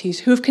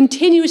societies, who have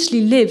continuously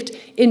lived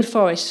in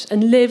forests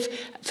and live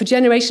for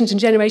generations and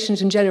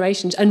generations and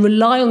generations and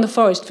rely on the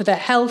forest for their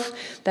health,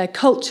 their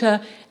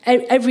culture,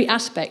 every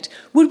aspect,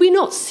 would we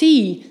not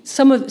see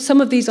some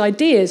of these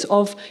ideas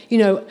of, you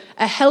know,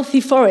 a healthy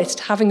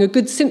forest having a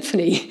good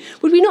symphony?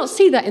 Would we not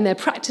see that in their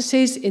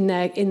practices, in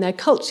their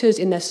cultures,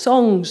 in their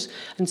songs,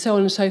 and so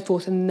on and so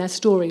forth, and in their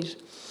stories?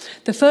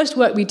 The first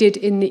work we did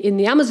in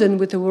the Amazon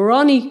with the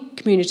Warani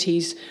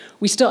communities,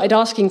 we started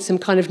asking some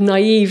kind of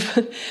naive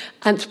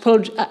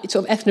sort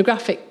of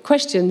ethnographic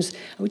questions,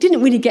 and we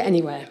didn't really get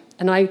anywhere.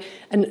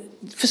 And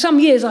for some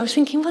years I was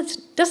thinking, well,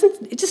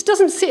 it just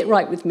doesn't sit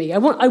right with me. I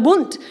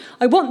want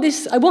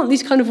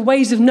these kind of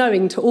ways of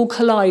knowing to all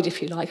collide,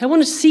 if you like. I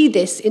want to see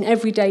this in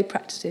everyday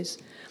practices.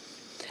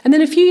 And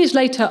then a few years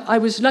later, I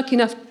was lucky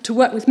enough to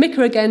work with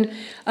Mika again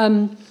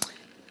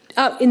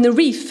out in the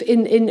reef,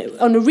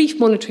 on a reef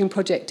monitoring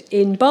project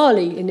in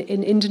Bali, in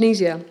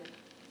Indonesia.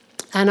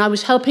 And I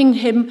was helping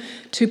him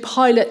to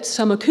pilot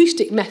some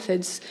acoustic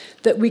methods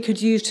that we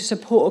could use to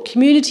support a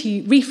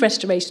community reef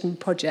restoration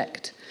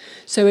project.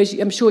 So as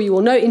I'm sure you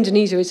all know,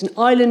 Indonesia is an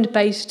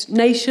island-based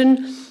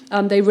nation.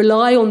 They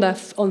rely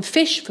on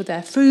fish for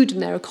their food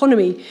and their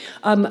economy.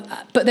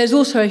 But there's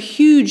also a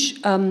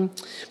huge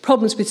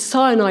problems with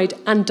cyanide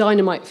and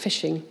dynamite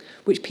fishing,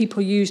 which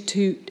people use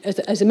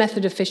as a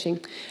method of fishing,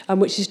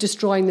 which is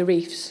destroying the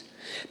reefs.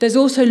 There's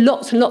also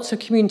lots and lots of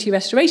community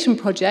restoration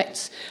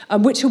projects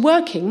which are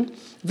working.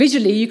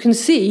 Visually, you can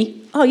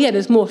see, oh yeah,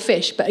 there's more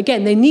fish, but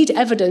again, they need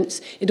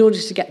evidence in order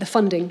to get the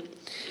funding.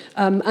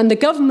 And the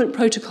government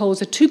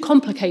protocols are too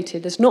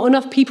complicated. There's not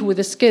enough people with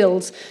the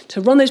skills to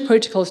run those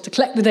protocols, to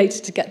collect the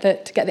data, to get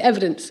the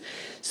evidence.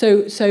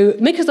 So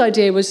Mika's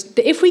idea was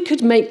that if we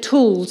could make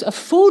tools,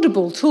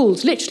 affordable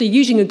tools, literally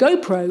using a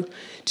GoPro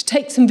to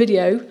take some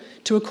video,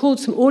 to record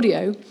some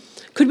audio,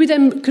 could we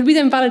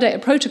then validate a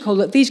protocol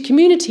that these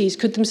communities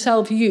could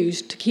themselves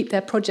use to keep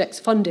their projects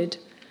funded?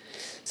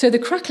 So the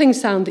crackling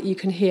sound that you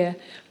can hear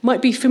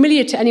might be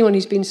familiar to anyone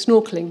who's been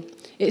snorkeling.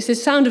 It's the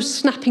sound of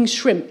snapping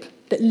shrimp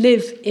that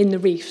live in the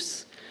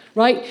reefs,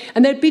 right?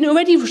 And there'd been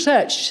already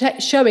research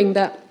showing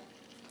that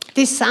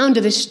the sound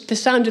of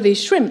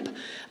these shrimp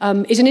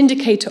is an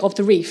indicator of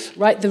the reef,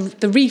 right?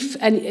 The reef,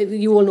 and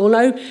you all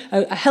know,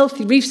 a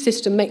healthy reef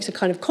system makes a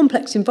kind of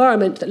complex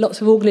environment that lots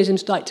of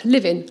organisms like to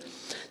live in.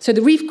 So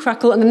the reef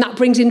crackle, and then that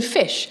brings in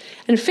fish.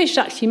 And fish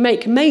actually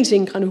make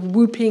amazing kind of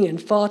whooping and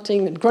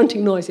farting and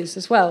grunting noises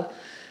as well.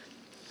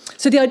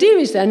 So the idea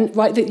is then,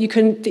 right, that you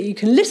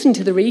can listen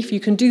to the reef, you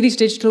can do these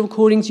digital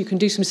recordings, you can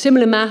do some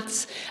similar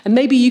maths, and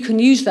maybe you can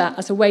use that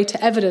as a way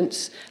to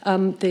evidence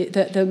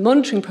the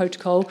monitoring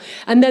protocol.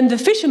 And then the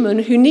fisherman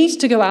who needs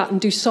to go out and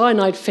do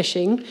cyanide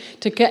fishing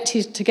to get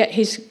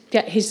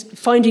his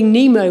Finding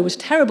Nemo was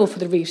terrible for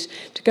the reefs,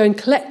 to go and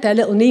collect their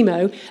little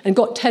Nemo and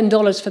got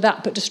 $10 for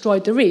that but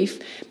destroyed the reef,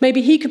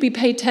 maybe he could be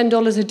paid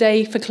 $10 a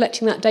day for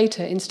collecting that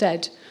data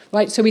instead.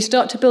 Right? So we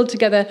start to build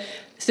together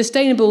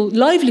sustainable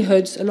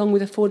livelihoods along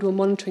with affordable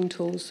monitoring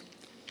tools.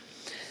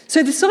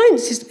 So the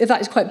science of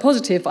that is quite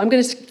positive. I'm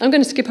going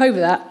to skip over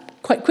that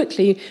quite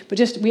quickly, but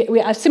just we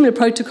have a similar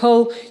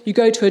protocol. You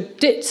go to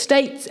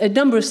a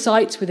number of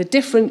sites with a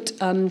different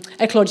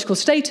ecological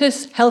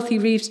status: healthy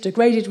reefs,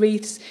 degraded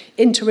reefs,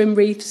 interim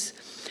reefs.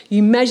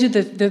 You measure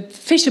the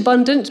fish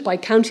abundance by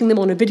counting them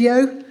on a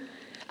video.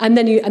 And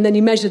then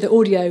you measure the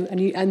audio,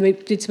 and we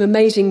did some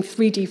amazing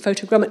 3D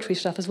photogrammetry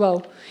stuff as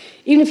well.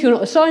 Even if you're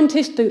not a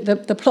scientist,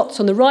 the plots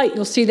on the right,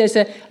 you'll see there's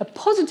a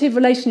positive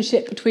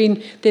relationship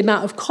between the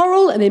amount of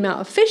coral and the amount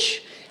of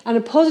fish, and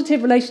a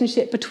positive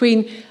relationship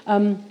between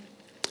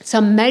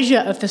some measure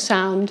of the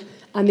sound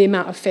and the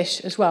amount of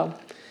fish as well.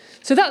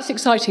 So that's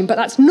exciting, but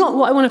that's not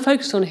what I want to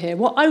focus on here.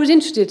 What I was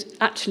interested,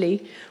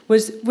 actually,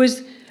 was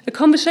a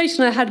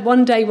conversation I had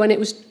one day when it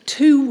was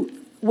too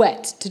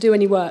wet to do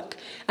any work.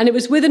 And it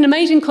was with an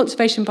amazing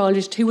conservation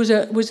biologist who was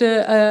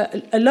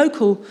a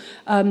local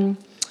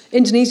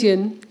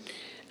Indonesian.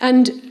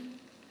 And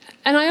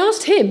I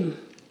asked him,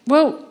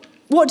 well,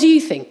 what do you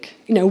think?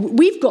 You know,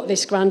 we've got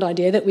this grand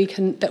idea that we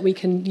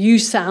can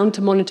use sound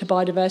to monitor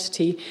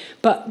biodiversity,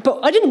 but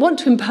I didn't want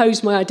to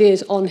impose my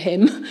ideas on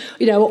him,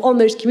 you know, on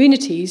those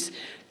communities.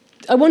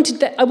 I wanted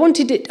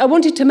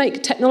to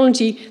make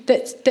technology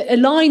that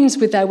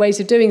aligns with their ways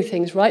of doing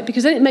things, right?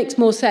 Because then it makes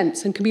more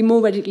sense and can be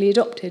more readily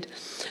adopted.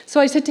 So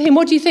I said to him,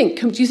 what do you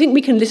think? Do you think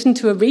we can listen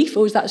to a reef,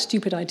 or is that a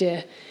stupid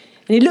idea?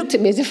 And he looked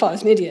at me as if I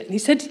was an idiot. And he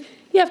said,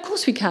 yeah, of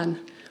course we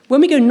can.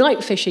 When we go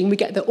night fishing, we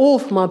get the oar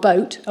from our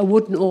boat, a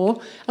wooden oar,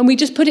 and we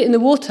just put it in the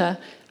water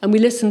and we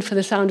listen for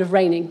the sound of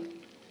raining.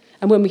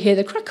 And when we hear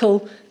the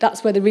crackle,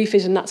 that's where the reef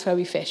is and that's where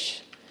we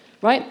fish.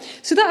 Right?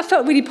 So that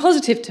felt really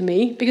positive to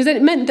me, because then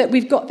it meant that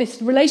we've got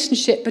this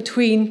relationship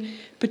between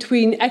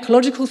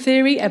ecological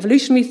theory,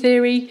 evolutionary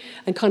theory,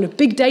 and kind of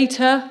big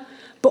data,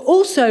 but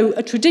also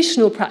a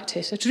traditional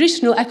practice, a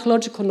traditional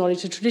ecological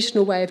knowledge, a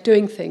traditional way of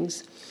doing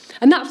things.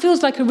 And that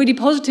feels like a really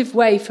positive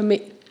way for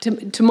me,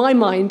 to my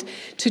mind,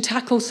 to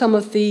tackle some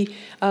of the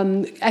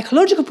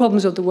ecological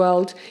problems of the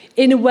world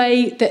in a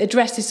way that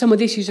addresses some of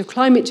the issues of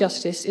climate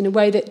justice, in a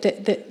way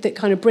that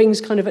kind of brings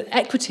kind of an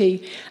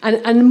equity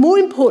and more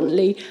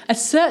importantly, a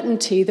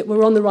certainty that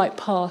we're on the right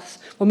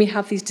path when we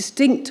have these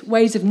distinct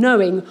ways of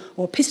knowing,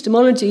 or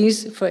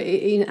epistemologies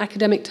in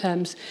academic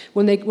terms,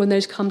 when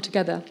those come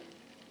together.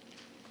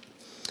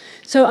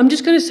 So I'm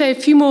just going to say a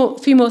few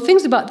more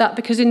things about that,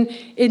 because in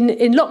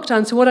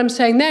lockdown, so what I'm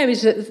saying there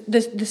is that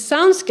the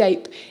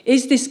soundscape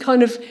is this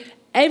kind of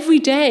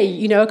everyday,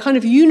 you know, a kind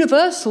of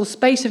universal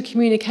space of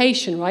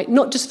communication, right?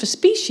 Not just for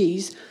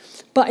species,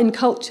 but in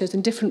cultures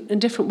and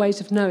different ways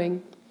of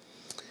knowing.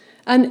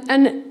 And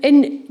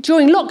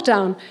during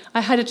lockdown,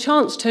 I had a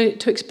chance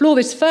to explore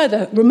this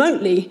further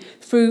remotely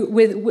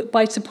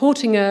by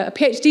supporting a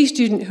PhD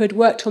student who had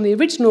worked on the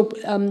original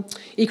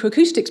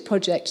ecoacoustics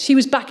project. She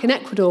was back in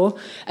Ecuador.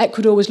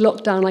 Ecuador was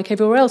locked down like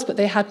everywhere else, but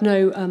they had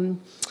no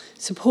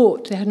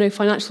support. They had no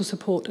financial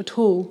support at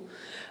all.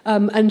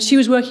 And she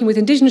was working with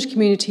indigenous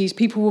communities.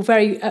 People were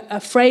very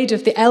afraid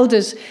of the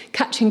elders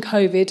catching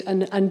COVID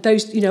and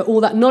those, you know,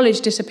 all that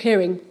knowledge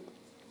disappearing.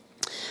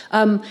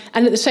 And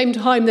at the same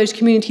time, those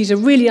communities are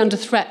really under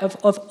threat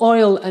of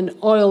oil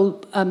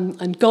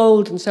and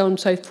gold and so on and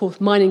so forth,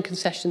 mining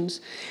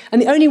concessions.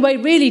 And the only way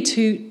really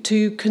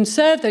to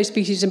conserve those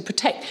species and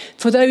protect,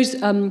 for those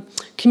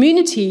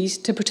communities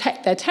to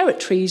protect their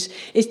territories,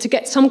 is to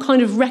get some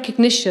kind of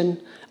recognition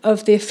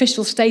of the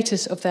official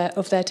status of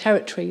their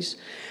territories.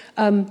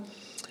 And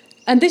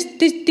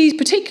these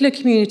particular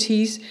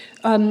communities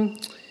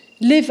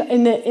live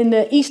in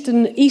the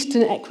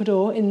eastern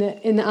Ecuador, in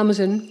the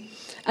Amazon.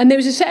 And there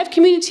was a set of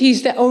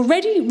communities that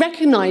already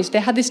recognised, they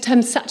had this term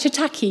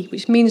Sachataki,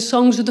 which means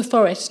songs of the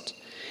forest.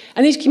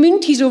 And these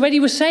communities already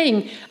were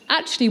saying,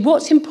 actually,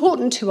 what's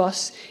important to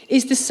us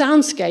is the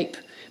soundscape,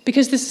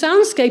 because the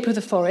soundscape of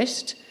the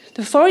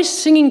forest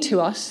singing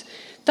to us,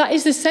 that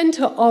is the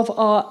centre of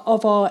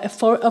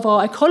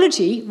our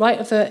ecology, right,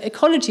 of the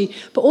ecology,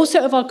 but also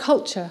of our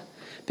culture.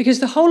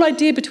 Because the whole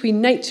idea between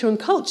nature and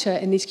culture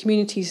in these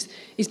communities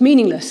is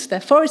meaningless.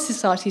 They're forest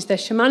societies, they're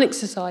shamanic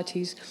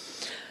societies.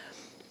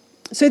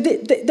 So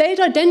they'd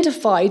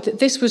identified that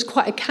this was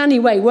quite a canny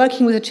way,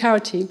 working with a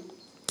charity,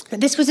 that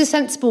this was a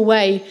sensible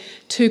way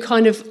to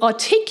kind of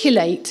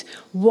articulate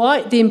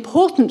why the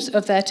importance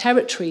of their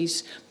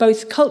territories,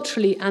 both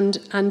culturally and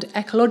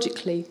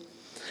ecologically.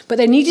 But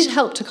they needed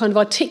help to kind of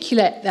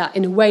articulate that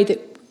in a way that,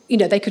 you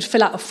know, they could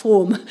fill out a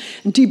form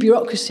and do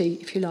bureaucracy,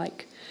 if you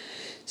like.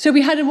 So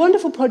we had a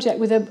wonderful project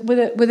with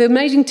an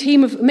amazing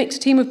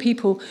mixed team of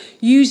people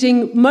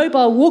using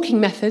mobile walking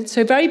methods,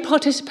 so very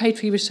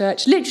participatory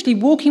research, literally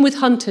walking with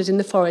hunters in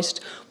the forest.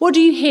 What do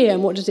you hear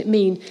and what does it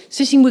mean?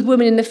 Sitting with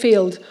women in the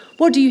field.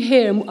 What do you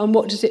hear and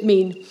what does it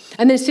mean?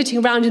 And then sitting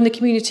around in the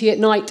community at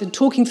night and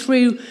talking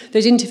through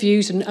those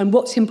interviews and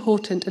what's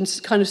important and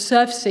kind of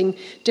surfacing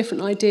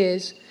different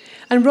ideas.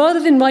 And rather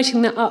than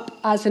writing that up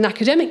as an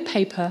academic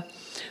paper,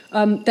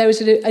 there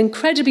was an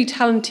incredibly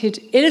talented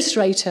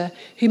illustrator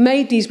who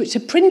made these, which are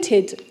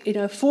printed,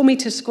 4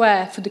 meters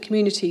square for the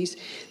communities,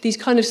 these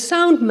kind of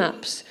sound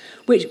maps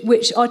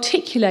which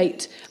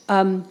articulate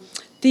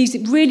these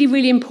really,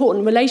 really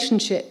important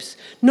relationships,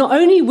 not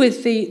only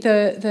with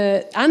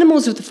the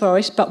animals of the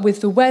forest, but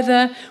with the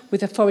weather,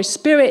 with the forest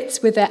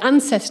spirits, with their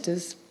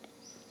ancestors.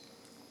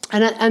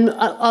 And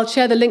I'll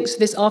share the links to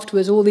this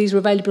afterwards. All these are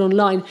available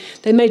online.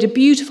 They made a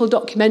beautiful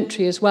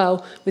documentary as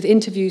well with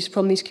interviews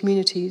from these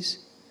communities.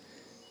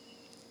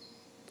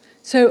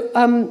 So,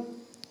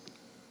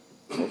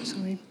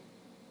 sorry.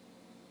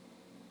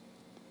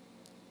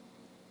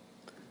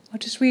 I'll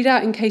just read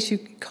out, in case you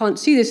can't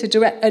see this, a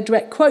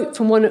direct quote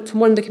from one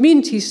of the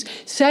communities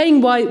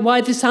saying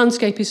why the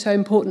soundscape is so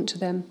important to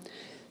them.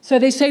 So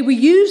they say, we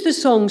use the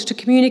songs to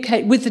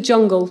communicate with the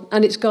jungle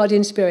and its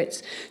guardian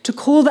spirits, to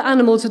call the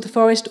animals of the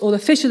forest or the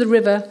fish of the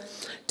river,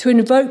 to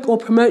invoke or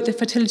promote the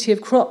fertility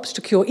of crops,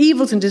 to cure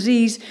evils and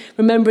disease,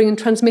 remembering and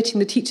transmitting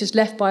the teachers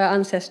left by our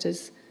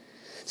ancestors.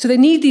 So they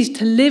need these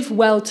to live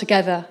well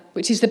together,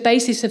 which is the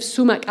basis of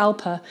Sumac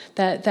Alpa,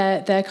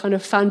 their kind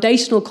of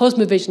foundational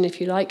cosmovision,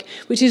 if you like,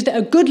 which is that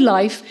a good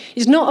life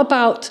is not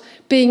about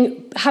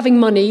having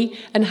money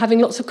and having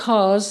lots of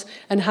cars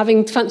and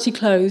having fancy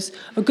clothes.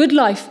 A good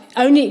life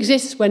only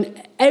exists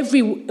when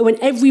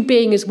every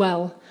being is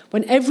well,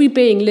 when every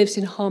being lives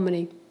in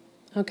harmony.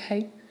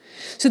 Okay?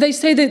 So they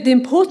say that the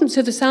importance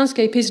of the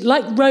soundscape is,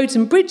 like roads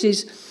and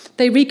bridges,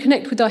 they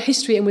reconnect with our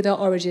history and with our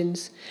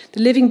origins. The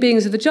living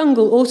beings of the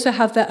jungle also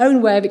have their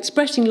own way of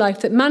expressing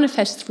life that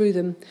manifests through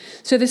them.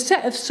 So the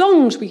set of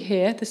songs we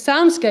hear, the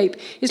soundscape,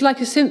 is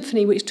like a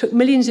symphony which took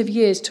millions of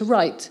years to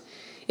write.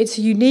 It's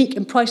a unique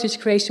and priceless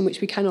creation which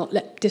we cannot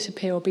let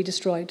disappear or be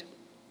destroyed.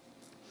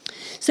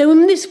 So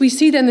in this, we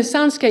see then the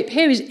soundscape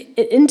here is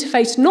an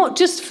interface not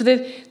just for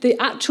the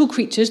actual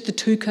creatures, the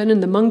toucan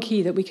and the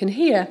monkey that we can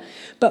hear,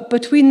 but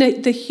between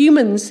the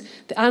humans,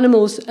 the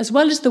animals, as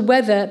well as the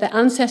weather, their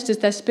ancestors,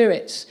 their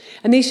spirits.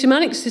 And these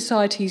shamanic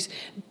societies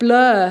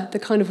blur the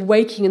kind of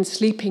waking and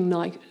sleeping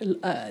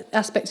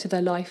aspects of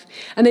their life.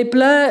 And they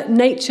blur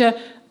nature,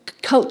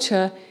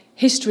 culture,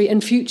 history,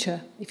 and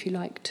future, if you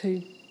like,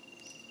 too.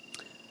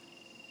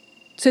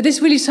 So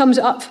this really sums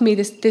it up for me,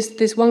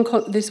 this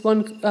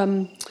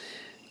one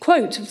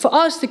Quote, for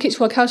us, the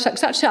Kichwa,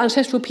 Saksatcha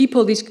ancestral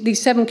people,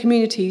 these 7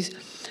 communities,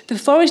 the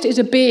forest is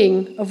a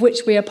being of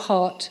which we are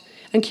part,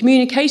 and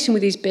communication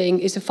with these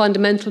beings is the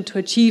fundamental to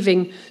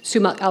achieving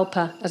Sumak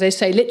Alpa, as I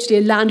say, literally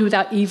a land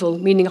without evil,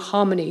 meaning a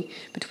harmony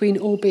between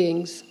all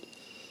beings.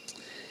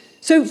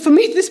 So for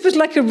me, this was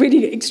like a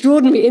really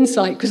extraordinary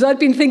insight, because I'd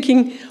been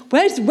thinking,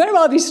 where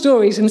are these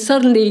stories? And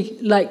suddenly,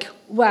 like,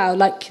 wow,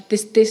 like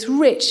this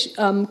rich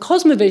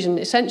cosmovision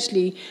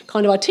essentially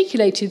kind of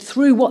articulated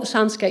through what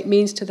Soundscape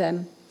means to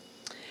them.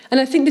 And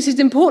I think this is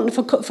important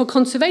for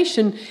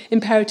conservation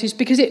imperatives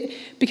because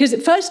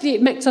firstly,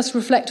 it makes us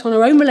reflect on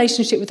our own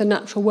relationship with the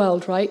natural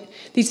world, right?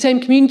 These same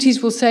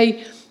communities will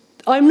say,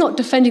 I'm not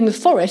defending the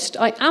forest,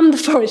 I am the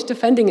forest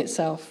defending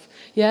itself.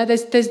 Yeah,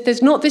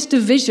 there's not this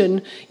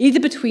division either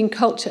between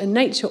culture and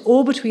nature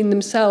or between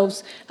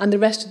themselves and the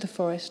rest of the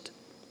forest.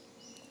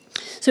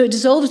 So it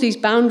dissolves these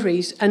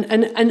boundaries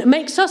and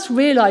makes us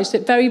realise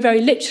that very, very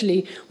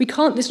literally,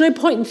 there's no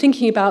point in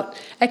thinking about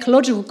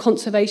ecological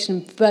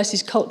conservation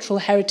versus cultural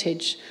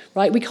heritage,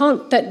 right?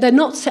 They're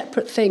not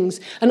separate things.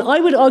 And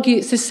I would argue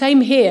it's the same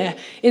here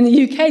in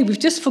the UK. We've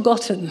just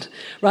forgotten,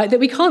 right,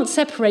 that we can't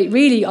separate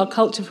really our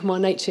culture from our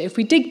nature. If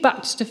we dig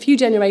back just a few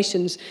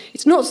generations,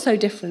 it's not so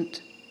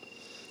different.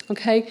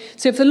 Okay,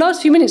 so for the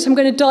last few minutes, I'm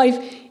going to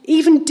dive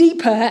even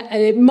deeper,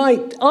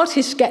 and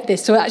artists get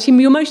this, so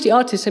actually you're mostly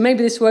artists, so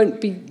maybe this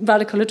won't be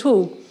radical at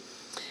all.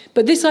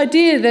 But this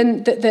idea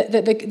then that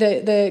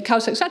the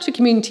Saksatcha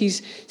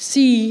communities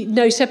see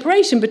no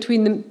separation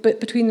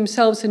between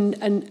themselves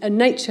and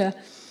nature,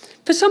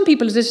 for some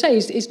people, as I say,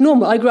 is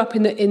normal. I grew up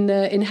in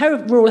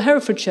rural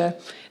Herefordshire,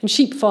 and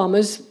sheep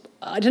farmers,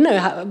 I don't know,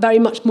 are very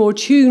much more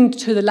attuned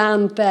to the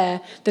land there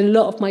than a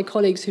lot of my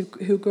colleagues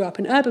who grew up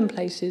in urban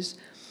places.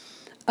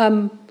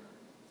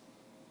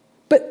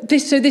 But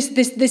this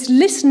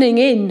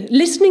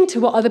listening to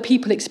what other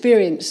people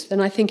experience, then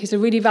I think is a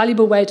really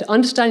valuable way to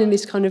understanding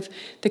this kind of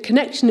the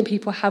connection that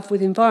people have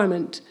with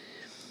environment.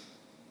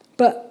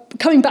 But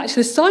coming back to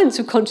the science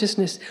of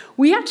consciousness,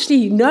 we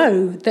actually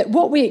know that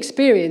what we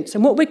experience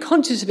and what we're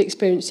conscious of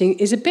experiencing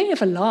is a bit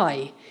of a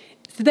lie.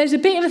 There's a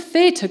bit of a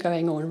theatre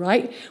going on,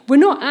 right?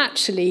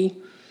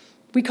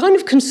 We kind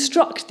of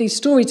construct these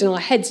stories in our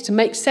heads to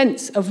make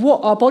sense of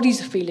what our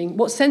bodies are feeling,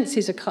 what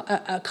senses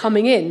are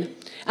coming in,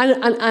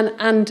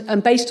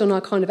 and based on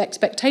our kind of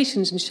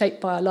expectations and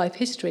shaped by our life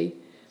history.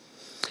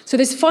 So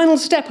this final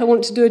step, I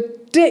want to do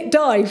a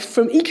dive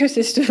from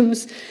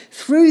ecosystems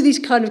through these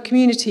kind of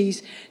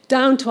communities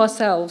down to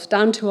ourselves,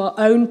 down to our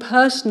own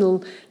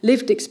personal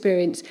lived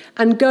experience,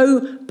 and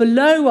go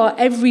below our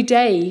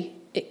everyday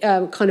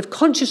kind of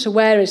conscious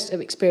awareness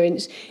of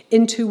experience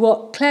into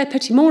what Claire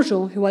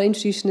Petit-Mongeon, who I'll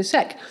introduce in a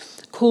sec,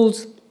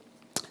 calls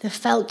the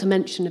felt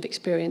dimension of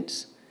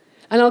experience.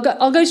 And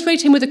I'll go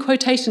straight in with a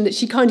quotation that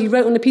she kindly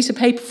wrote on a piece of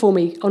paper for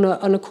me on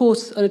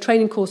a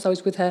training course I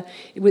was with her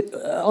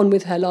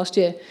last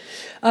year.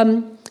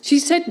 She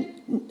said,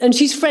 and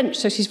she's French,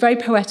 so she's very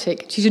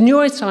poetic. She's a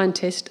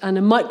neuroscientist and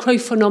a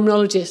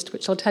microphenomenologist,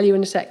 which I'll tell you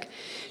in a sec.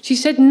 She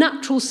said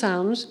natural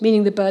sounds,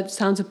 meaning the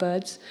sounds of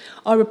birds,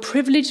 are a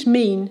privileged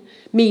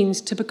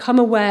means to become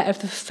aware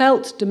of the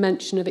felt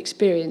dimension of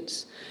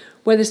experience,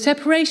 where the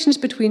separations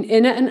between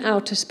inner and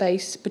outer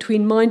space,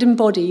 between mind and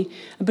body,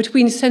 and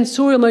between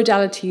sensorial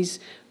modalities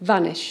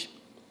vanish.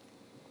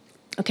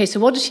 Okay, so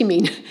what does she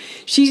mean?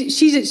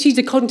 She's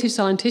a cognitive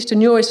scientist, a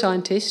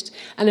neuroscientist,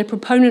 and a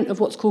proponent of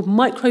what's called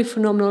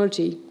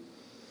microphenomenology.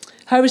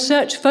 Her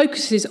research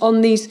focuses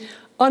on these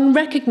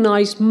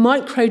unrecognised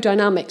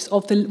microdynamics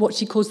of what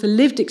she calls the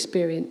lived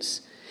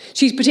experience.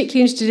 She's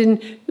particularly interested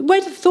in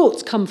where do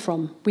thoughts come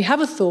from? We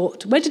have a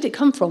thought. Where did it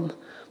come from?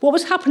 What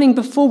was happening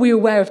before we were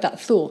aware of that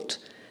thought?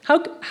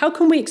 How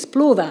can we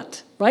explore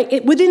that?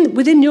 Right? Within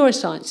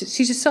neuroscience,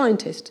 she's a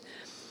scientist.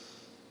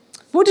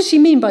 What does she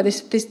mean by this?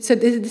 So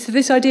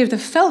this idea of the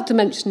felt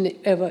dimension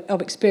of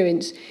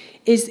experience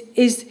is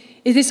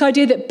this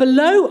idea that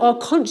below our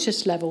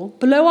conscious level,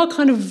 below our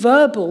kind of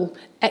verbal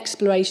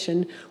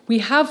exploration, we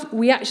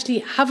actually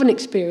have an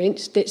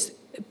experience that's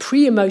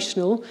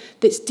pre-emotional,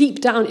 that's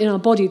deep down in our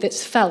body,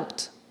 that's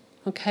felt.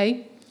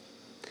 Okay?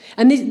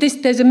 And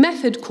there's a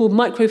method called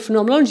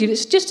microphenomenology.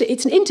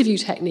 It's an interview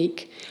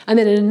technique, and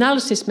then an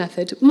analysis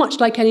method, much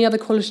like any other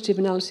qualitative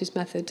analysis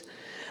method,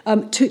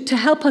 to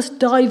help us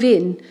dive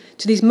in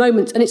to these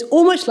moments. And it's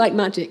almost like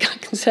magic, I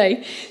can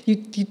say. You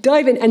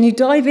dive in, and you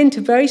dive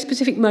into very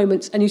specific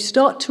moments, and you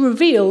start to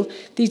reveal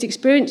these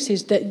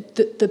experiences that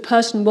the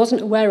person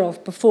wasn't aware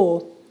of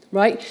before,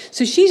 right?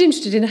 So she's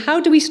interested in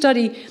how do we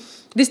study.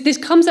 This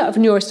comes out of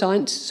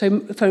neuroscience.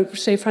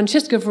 So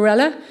Francesco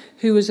Varela,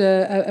 who was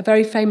a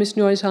very famous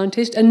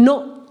neuroscientist, and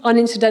not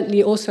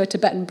unincidentally also a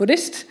Tibetan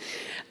Buddhist,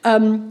 back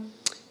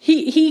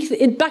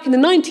in the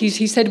 90s,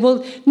 he said, well,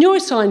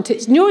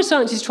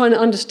 neuroscience is trying to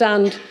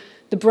understand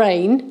the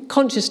brain,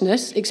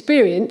 consciousness,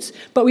 experience,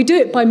 but we do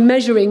it by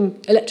measuring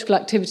electrical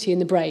activity in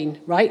the brain,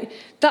 right?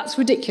 That's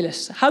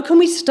ridiculous. How can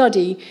we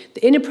study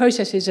the inner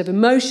processes of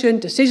emotion,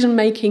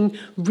 decision-making,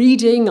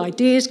 reading,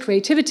 ideas,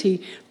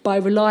 creativity, by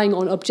relying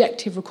on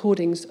objective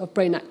recordings of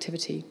brain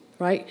activity,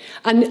 right?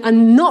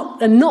 And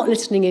not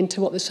listening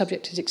into what the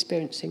subject is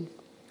experiencing.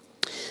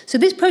 So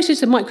this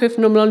process of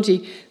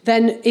microphenomenology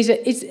then is,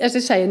 as I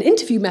say, an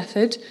interview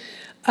method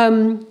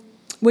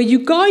where you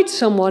guide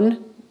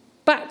someone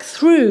back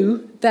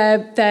through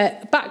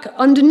back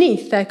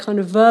underneath their kind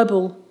of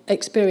verbal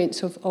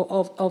experience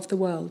of the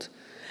world.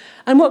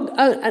 And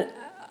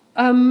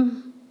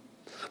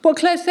what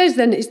Claire says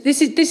then is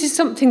this is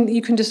something that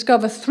you can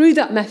discover through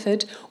that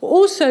method, or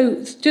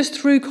also just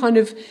through kind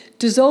of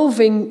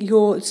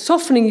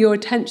softening your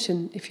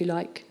attention, if you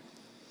like.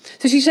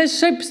 So she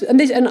says,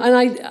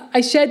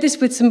 I shared this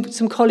with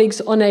some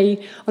colleagues on a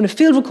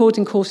field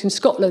recording course in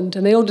Scotland,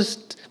 and they all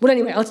just, well,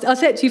 anyway, I'll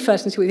say it to you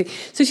first and see what you think.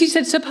 So she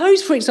said,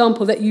 suppose, for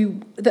example, that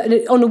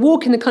on a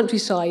walk in the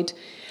countryside,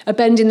 a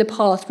bend in the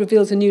path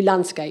reveals a new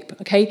landscape.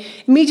 Okay,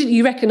 immediately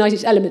you recognise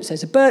its elements.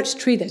 There's a birch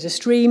tree, there's a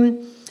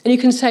stream. And you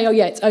can say, oh,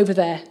 yeah, it's over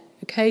there,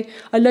 okay?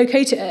 I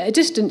locate it at a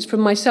distance from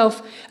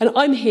myself, and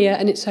I'm here,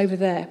 and it's over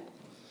there.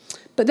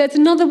 But there's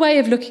another way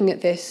of looking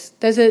at this.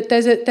 There's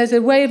a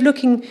way of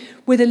looking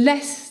with a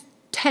less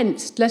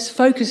tense, less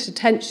focused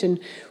attention,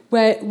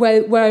 where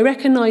I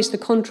recognise the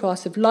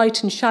contrast of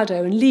light and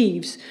shadow and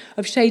leaves,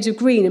 of shades of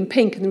green and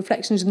pink and the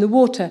reflections in the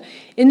water.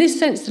 In this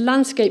sense, the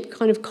landscape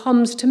kind of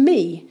comes to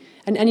me,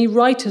 and any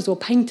writers or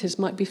painters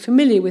might be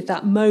familiar with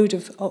that mode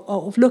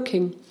of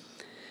looking.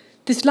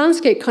 This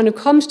landscape kind of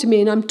comes to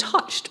me and I'm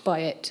touched by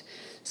it.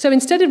 So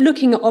instead of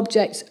looking at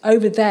objects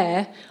over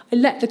there, I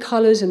let the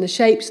colours and the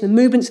shapes and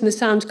the movements and the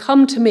sounds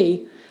come to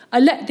me.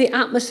 I let the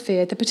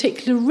atmosphere, the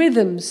particular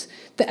rhythms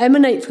that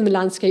emanate from the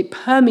landscape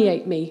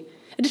permeate me,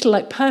 a little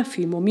like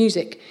perfume or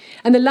music.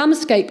 And the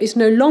landscape is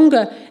no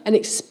longer an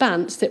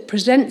expanse that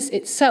presents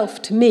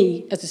itself to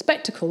me as a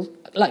spectacle,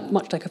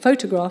 much like a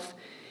photograph.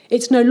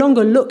 It's no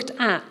longer looked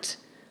at,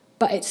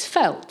 but it's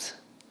felt.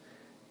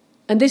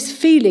 And this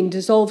feeling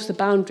dissolves the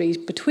boundaries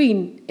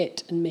between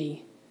it and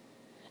me.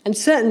 And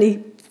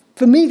certainly,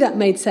 for me, that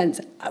made sense.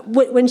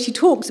 When she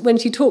talks,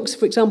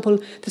 for example,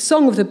 the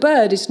song of the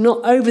bird is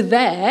not over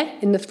there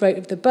in the throat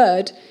of the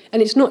bird,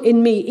 and it's not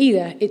in me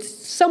either. It's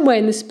somewhere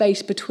in the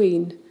space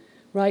between,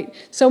 right?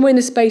 Somewhere in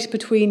the space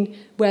between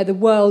where the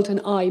world and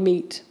I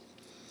meet.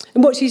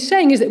 And what she's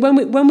saying is that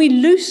when we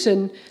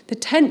loosen the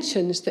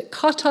tensions that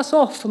cut us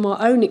off from our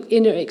own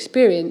inner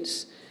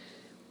experience,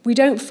 we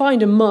don't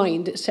find a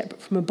mind that's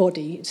separate from a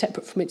body, it's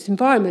separate from its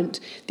environment.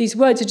 These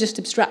words are just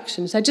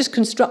abstractions, they're just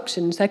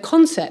constructions, they're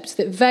concepts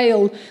that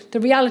veil the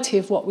reality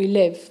of what we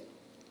live.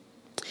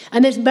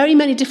 And there's very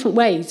many different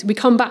ways. We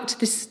come back to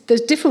this,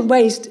 there's different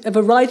ways of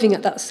arriving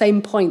at that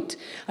same point.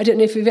 I don't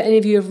know if any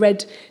of you have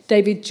read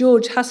David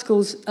George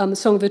Haskell's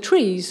Song of the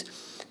Trees.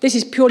 This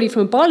is purely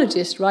from a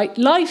biologist, right?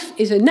 Life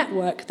is a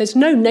network. There's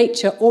no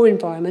nature or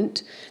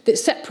environment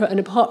that's separate and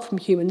apart from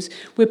humans.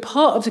 We're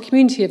part of the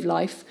community of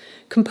life,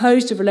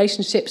 composed of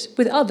relationships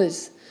with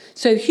others.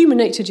 So human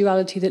nature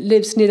duality that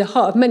lives near the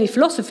heart of many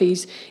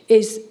philosophies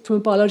is, from a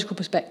biological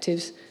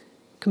perspective,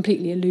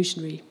 completely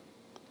illusionary.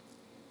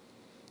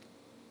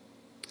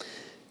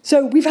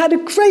 So we've had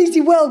a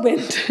crazy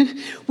whirlwind.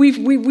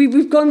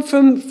 We've gone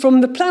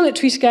from the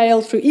planetary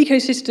scale, through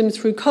ecosystems,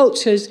 through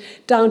cultures,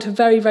 down to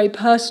very, very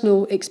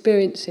personal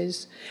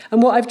experiences.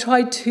 And what I've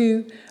tried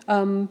to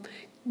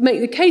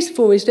make the case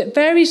for is that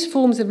various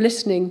forms of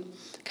listening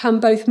can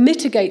both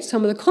mitigate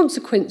some of the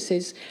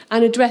consequences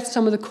and address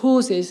some of the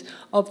causes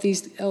of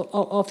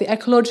the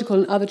ecological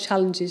and other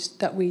challenges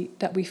that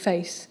we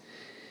face.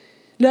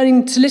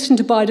 Learning to listen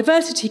to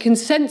biodiversity can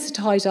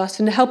sensitise us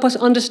and help us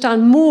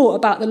understand more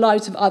about the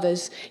lives of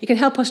others. It can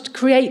help us to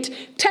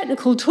create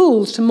technical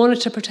tools to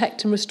monitor,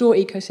 protect and restore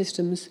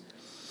ecosystems.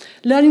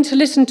 Learning to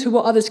listen to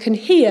what others can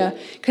hear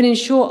can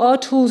ensure our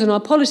tools and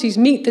our policies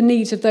meet the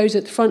needs of those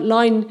at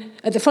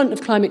the front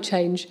of climate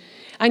change,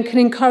 and can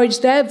encourage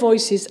their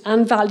voices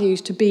and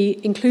values to be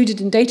included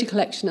in data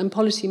collection and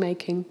policy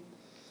making.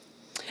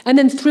 And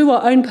then through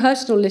our own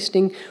personal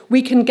listening,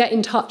 we can get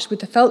in touch with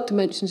the felt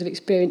dimensions of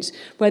experience,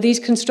 where these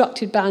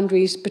constructed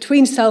boundaries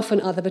between self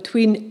and other,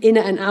 between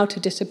inner and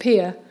outer,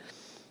 disappear.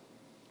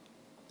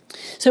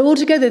 So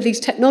altogether, these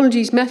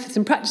technologies, methods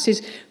and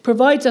practices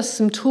provides us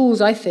some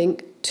tools, I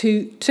think,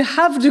 to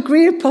have a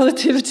degree of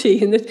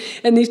positivity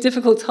in these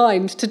difficult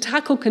times, to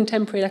tackle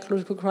contemporary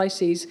ecological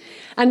crises,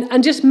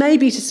 and just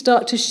maybe to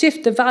start to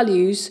shift the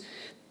values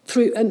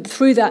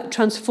through that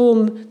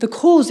transform the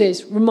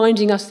causes,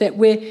 reminding us that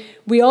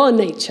we are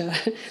nature,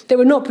 that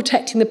we're not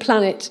protecting the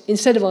planet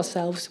instead of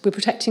ourselves, we're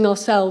protecting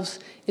ourselves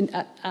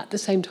at the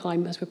same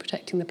time as we're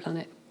protecting the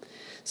planet.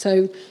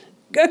 So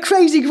a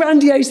crazy,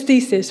 grandiose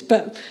thesis,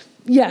 but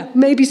yeah,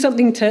 maybe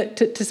something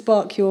to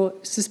spark your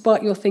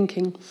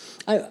thinking.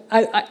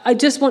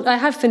 I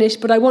have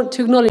finished, but I want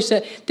to acknowledge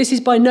that this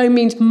is by no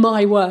means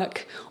my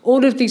work.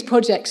 All of these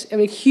projects are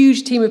a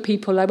huge team of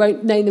people. I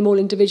won't name them all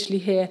individually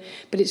here,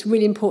 but it's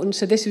really important.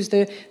 So this was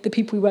the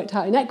people we worked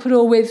out in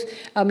Ecuador with,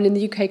 and in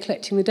the UK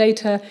collecting the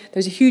data.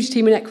 There's a huge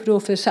team in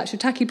Ecuador for the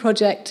Satchotaki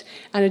project,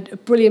 and a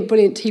brilliant,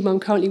 brilliant team I'm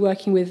currently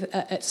working with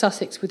at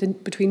Sussex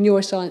between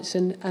neuroscience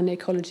and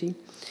ecology.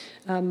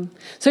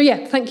 So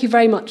yeah, thank you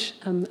very much.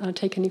 I'll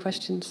take any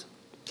questions.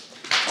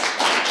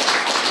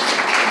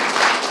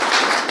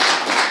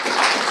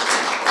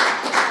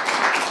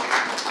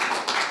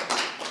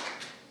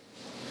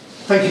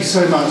 Thank you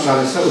so much,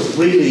 Alice. That was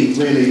really,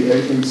 really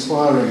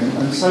inspiring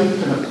and so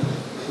kind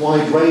of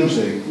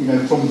wide-ranging, you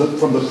know, from the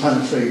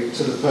planetary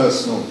to the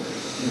personal.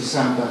 The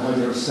sound, that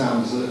idea of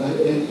sound as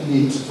an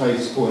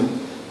interface point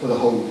for the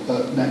whole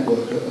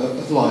network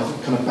of life,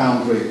 a kind of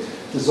boundary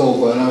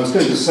dissolver. And I was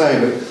going to say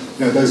that,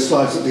 you know, those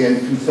slides at the end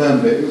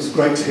confirmed it. It was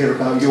great to hear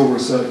about your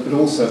research, but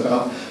also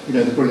about, you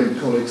know, the brilliant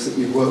colleagues that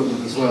you've worked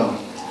with as well.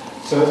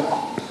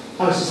 So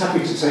Alice is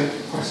happy to take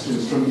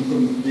questions from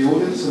the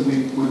audience, and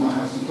we might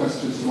have some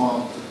questions from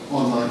our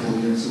online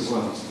audience as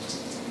well.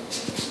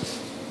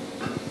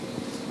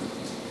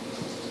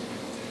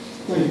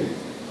 David.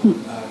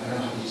 Very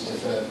happy to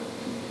defer.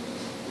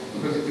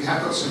 We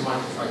have got some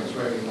microphones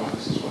where you like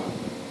as well.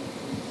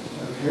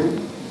 Okay.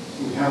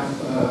 We have,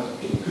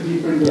 could you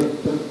bring the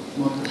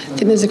microphone? I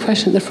think there's a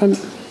question at the front.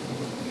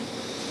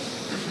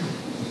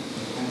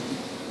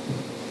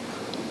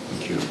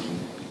 Thank you.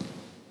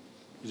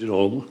 Is it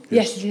on?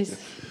 Yes, it is.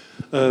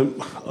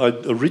 I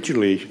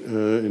originally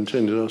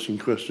intended asking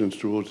questions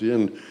towards the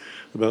end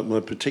about my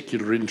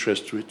particular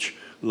interests, which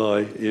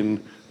lie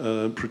in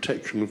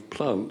protection of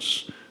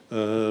plants,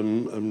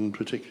 and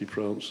particularly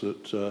plants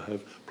that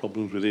have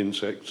problems with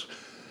insects.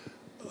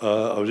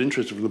 I was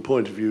interested from the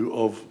point of view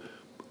of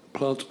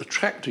plants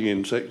attracting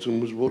insects,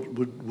 and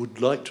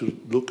would like to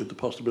look at the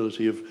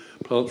possibility of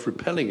plants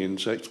repelling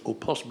insects or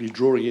possibly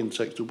drawing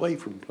insects away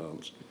from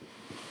plants.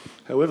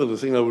 However, the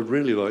thing I would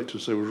really like to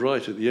say was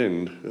right at the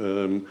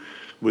end,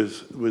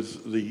 with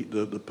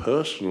the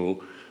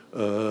personal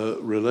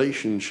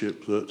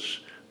relationship that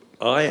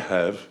I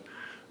have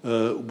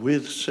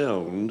with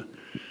sound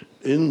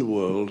in the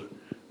world.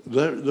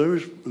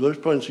 Those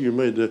points you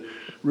made there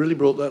really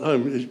brought that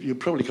home. You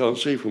probably can't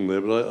see from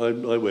there, but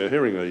I wear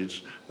hearing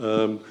aids.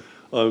 I'm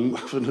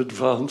of an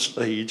advanced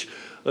age,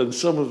 and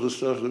some of the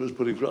stuff that was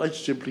putting through, I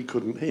simply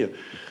couldn't hear.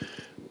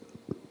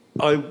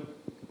 I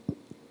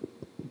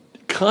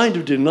kind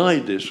of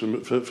denied this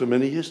for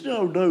many years.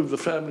 No, the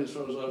family, as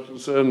far as I was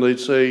concerned, they'd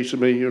say to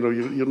me, you know,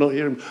 you're not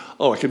hearing.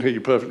 Oh, I can hear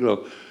you perfectly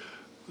well.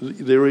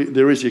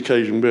 There is the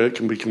occasion where it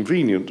can be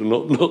convenient and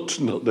not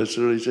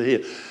necessarily to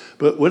hear.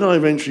 But when I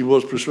eventually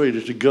was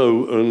persuaded to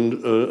go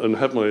and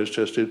have my ears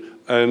tested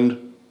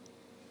and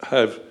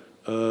have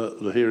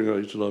the hearing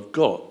aids that I've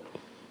got,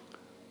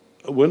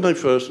 when I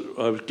was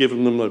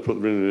given them, I put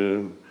them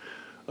in,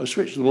 I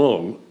switched them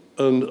on,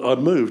 and I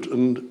moved,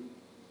 and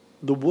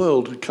the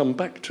world had come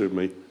back to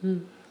me.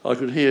 Mm. I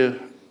could hear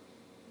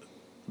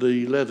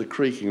the leather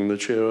creaking in the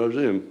chair I was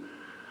in.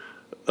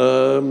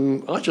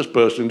 I just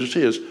burst into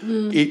tears.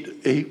 Mm.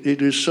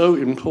 It is so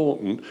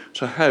important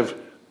to have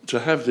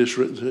this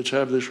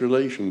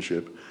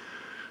relationship,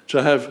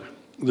 to have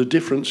the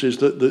differences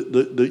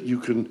that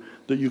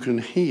you can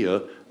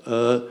hear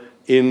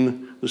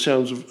in the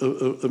sounds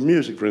of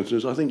music. For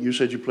instance, I think you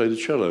said you play the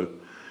cello.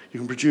 You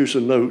can produce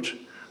a note,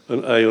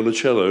 an A on a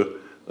cello,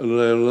 and an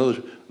A on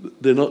another.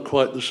 They're not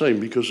quite the same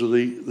because of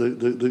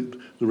the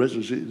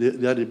resonance,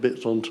 the added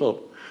bits on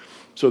top.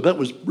 So that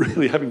was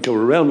really, having come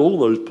around all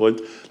those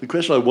points, the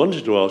question I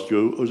wanted to ask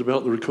you was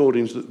about the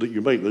recordings that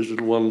you make, those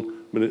little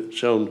 1-minute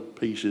sound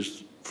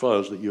pieces,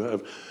 files that you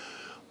have.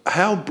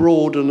 How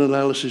broad an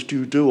analysis do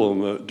you do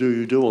on that?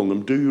 Do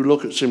them? Do you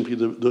look at simply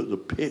the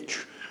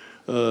pitch,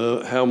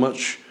 how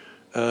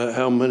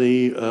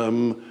many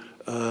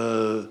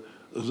the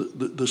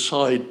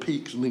side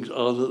peaks and things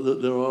are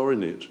that there are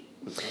in it?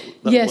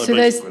 Yes, so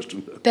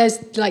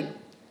there's like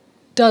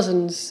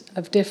dozens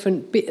of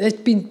different. There's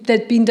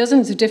been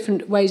dozens of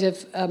different ways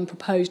of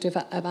proposed of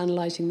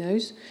analysing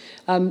those.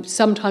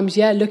 Sometimes,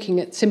 looking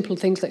at simple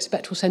things like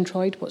spectral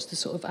centroid. What's the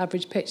sort of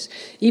average pitch?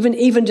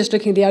 Even just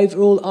looking at the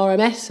overall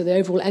RMS, so the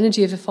overall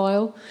energy of a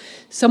file.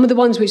 Some of the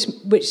ones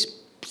which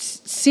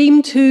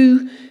seem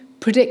to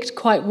predict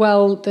quite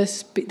well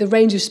the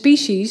range of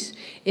species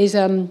is.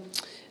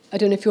 I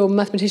don't know if you're a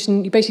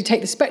mathematician, you basically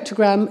take the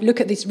spectrogram, look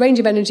at this range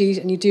of energies,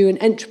 and you do an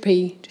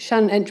entropy,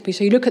 Shannon entropy.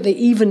 So you look at the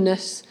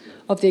evenness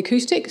of the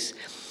acoustics.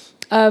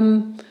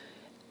 And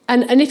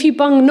if you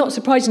bung, not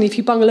surprisingly, if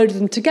you bung a load of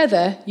them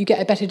together, you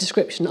get a better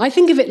description. I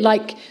think of it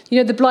like, you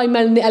know, the blind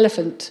man and the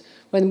elephant,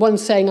 when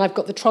one's saying, I've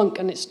got the trunk,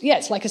 and it's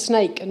like a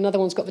snake, and another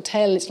one's got the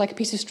tail, and it's like a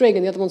piece of string,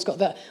 and the other one's got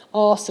the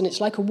arse, and it's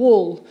like a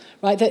wall,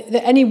 right? That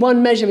any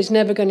one measure is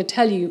never going to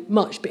tell you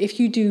much, but if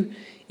you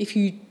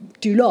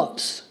do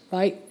lots,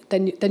 right,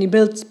 then you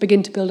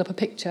begin to build up a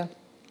picture.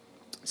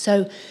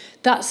 So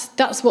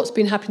that's what's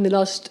been happening the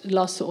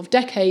last sort of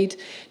decade.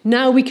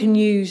 Now we can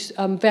use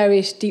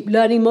various deep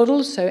learning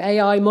models, so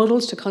AI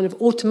models, to kind of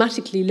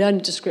automatically learn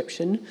a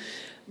description,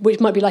 which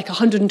might be like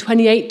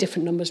 128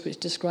 different numbers which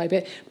describe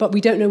it, but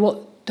we don't know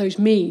what those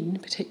mean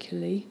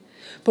particularly.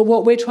 But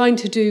what we're trying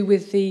to do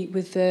with the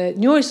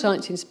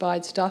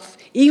neuroscience-inspired stuff,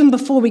 even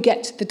before we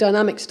get to the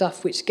dynamic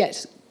stuff, which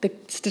gets the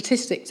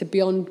statistics are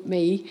beyond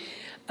me,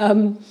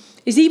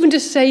 is even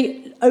just say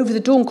over the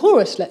dawn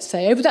chorus, let's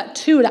say, over that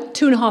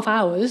 2.5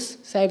 hours,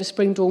 say over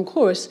spring dawn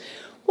chorus,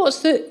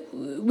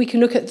 we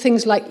can look at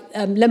things like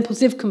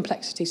Lempel-Ziv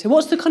complexity. So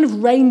what's the kind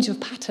of range of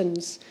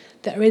patterns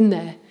that are in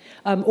there?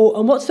 And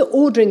what's the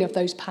ordering of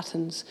those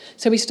patterns?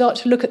 So we start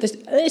to look at this,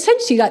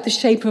 essentially like the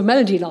shape of a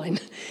melody line.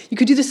 You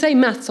could do the same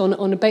maths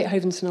on a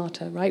Beethoven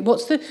sonata, right?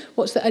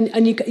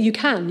 And you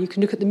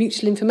can look at the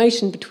mutual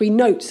information between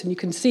notes, and you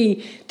can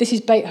see this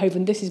is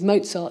Beethoven, this is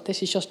Mozart,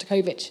 this is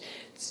Shostakovich.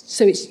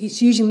 So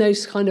it's using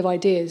those kind of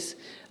ideas.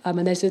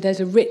 And there's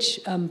a rich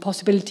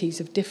possibilities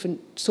of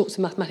different sorts of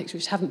mathematics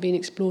which haven't been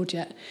explored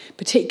yet,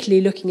 particularly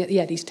looking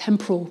at these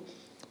temporal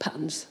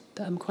patterns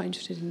that I'm quite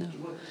interested in now.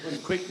 One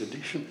quick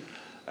addition.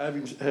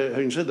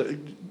 Having said that,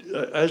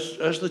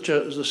 as the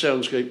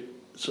soundscape,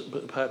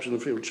 perhaps in the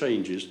field,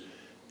 changes,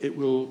 it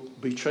will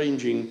be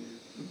changing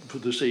for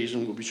the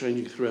season, will be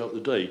changing throughout the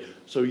day.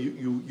 So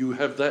you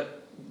have that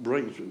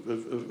range of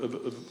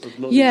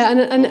knowledge. Yeah,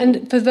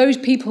 and for those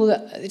people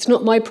that it's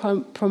not my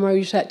primary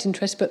research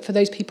interest, but for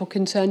those people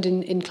concerned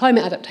in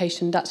climate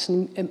adaptation, that's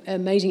an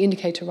amazing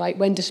indicator, right?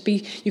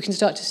 You can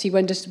start to see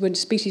when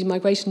species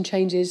migration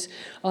changes.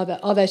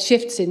 Are there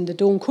shifts in the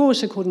dawn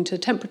chorus according to the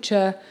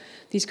temperature?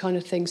 These kind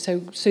of things.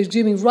 So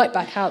zooming right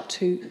back out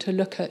to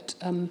look at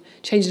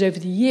changes over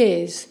the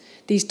years.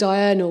 These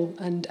diurnal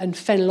and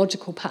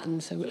phenological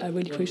patterns are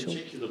really crucial. A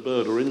particular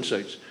bird or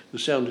insect, the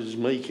sound it is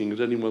making at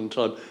any one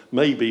time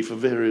may be for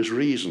various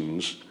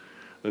reasons,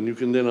 and you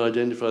can then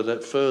identify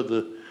that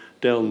further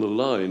down the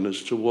line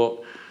as to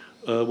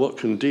what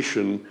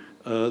condition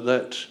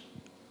that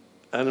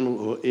animal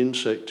or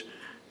insect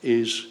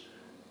is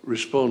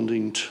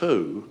responding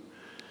to.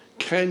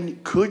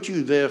 Could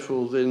you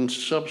therefore then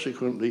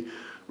subsequently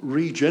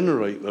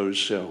regenerate those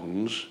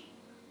sounds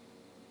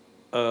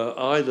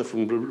either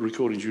from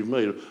recordings you've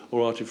made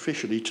or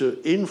artificially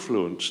to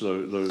influence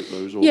those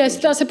organisms? Yes,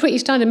 that's a pretty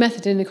standard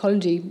method in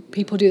ecology.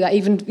 People do that,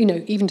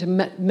 even to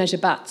measure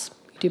bats.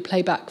 You do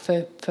playback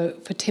for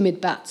timid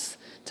bats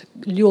to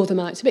lure them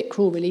out. It's a bit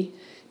cruel, really.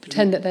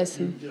 Pretend that there's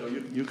some.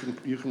 You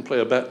can play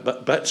a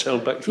bat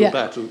sound back to a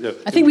bat.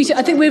 I think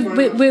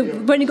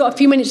we've only got a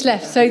few minutes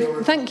left.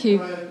 So thank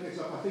you.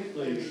 I think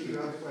David, you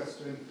had a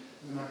question,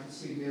 and I can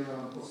see Mira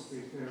and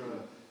possibly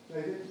Fira.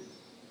 David?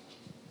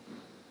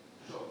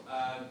 Sure.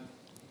 I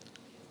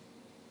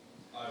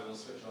will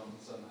switch on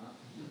somehow.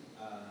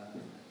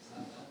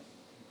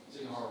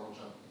 Doing a horrible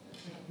job.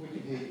 We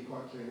can hear you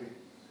quite clearly.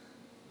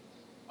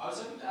 I was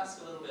hoping to ask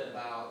a little bit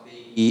about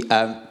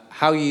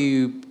how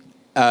you,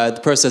 the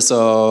process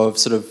of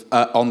sort of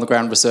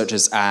on-the-ground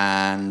researchers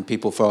and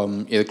people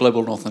from the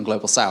global north and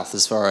global south,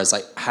 as far as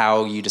like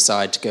how you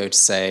decide to go to,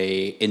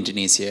 say,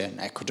 Indonesia and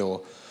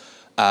Ecuador.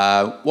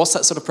 What's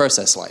that sort of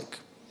process like?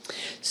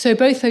 So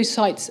both those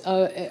sites,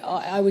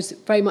 I was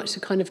very much a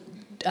kind of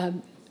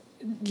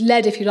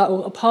led, if you like,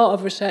 or a part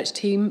of a research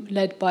team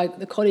led by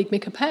the colleague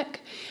Mika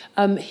Peck.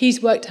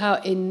 He's worked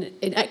out in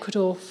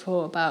Ecuador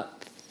for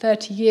about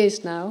 30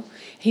 years now.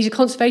 He's a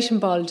conservation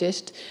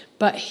biologist,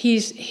 but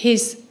his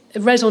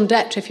raison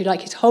d'etre, if you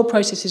like, his whole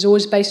process is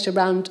always based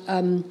around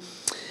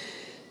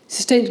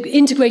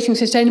integrating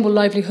sustainable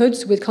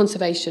livelihoods with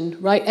conservation,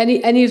 right?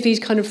 Any of these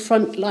kind of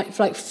front,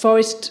 like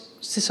forest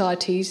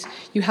societies,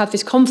 you have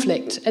this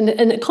conflict,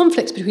 and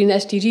conflicts between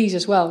SDGs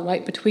as well,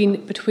 right?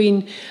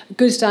 Between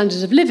good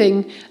standards of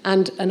living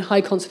and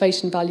high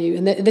conservation value.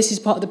 And this is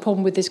part of the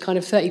problem with this kind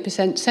of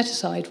 30% set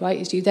aside, right?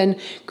 Is you then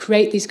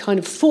create these kind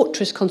of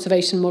fortress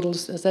conservation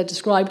models, as they're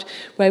described,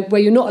 where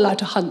you're not allowed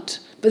to hunt.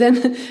 But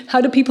then how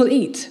do people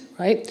eat,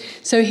 right?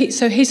 So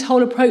his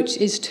whole approach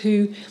is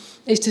to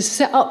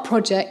set up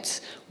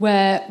projects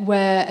where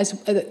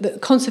the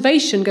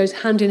conservation goes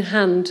hand in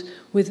hand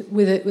with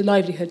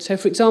livelihood. So,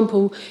 for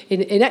example,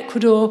 in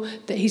Ecuador,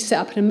 that he's set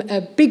up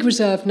a big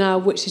reserve now,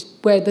 which is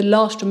where the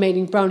last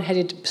remaining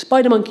brown-headed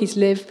spider monkeys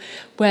live,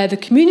 where the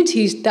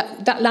communities,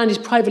 that land is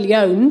privately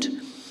owned.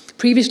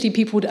 Previously,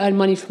 people would earn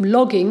money from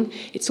logging.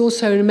 It's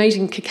also an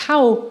amazing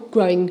cacao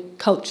growing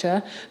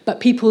culture,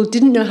 but people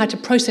didn't know how to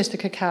process the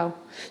cacao.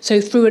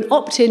 So through an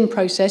opt-in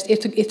process,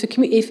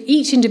 if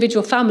each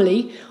individual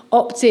family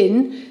opts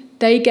in,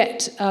 they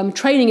get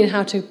training in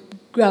how to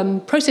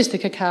process the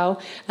cacao,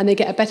 and they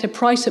get a better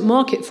price at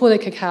market for their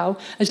cacao,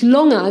 as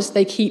long as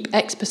they keep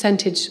X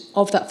percentage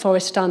of that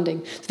forest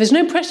standing. So there's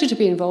no pressure to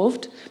be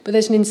involved, but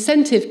there's an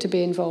incentive to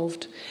be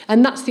involved.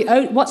 And that's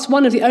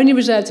one of the only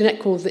reserves in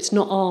Ecuador that's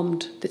not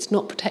armed, that's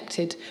not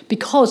protected,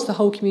 because the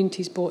whole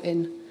community's bought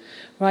in.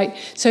 Right,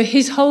 so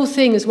his whole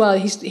thing as well.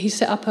 He's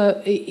set up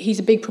he's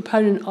a big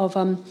proponent of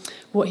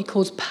what he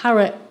calls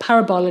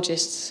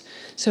parabiologists.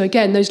 So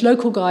again, those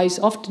local guys,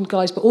 often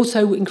guys, but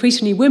also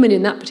increasingly women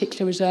in that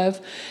particular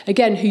reserve,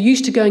 again, who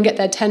used to go and get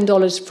their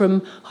 $10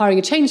 from hiring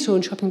a chainsaw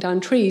and chopping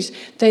down trees,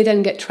 they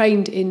then get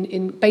trained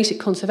in basic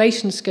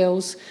conservation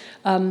skills.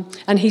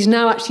 And he's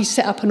now actually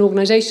set up an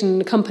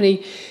organisation, a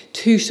company,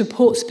 to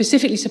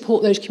specifically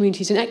support those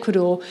communities in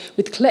Ecuador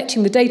with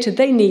collecting the data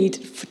they need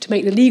to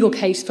make the legal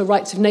case for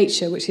rights of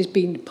nature, which has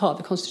been part of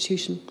the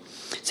Constitution.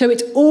 So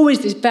it's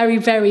always this very,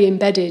 very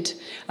embedded.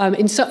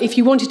 If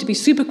you wanted to be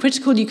super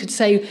critical, you could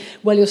say,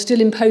 well, you're still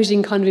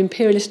imposing kind of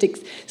imperialistic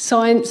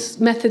science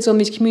methods on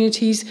these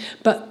communities,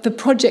 but the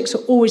projects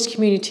are always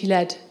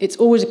community-led. It's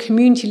always a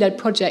community-led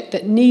project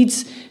that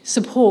needs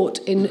support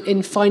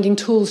in finding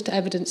tools to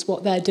evidence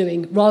what they're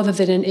doing, rather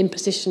than an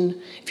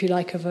imposition, if you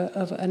like, of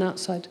an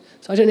outside.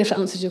 So I don't know if that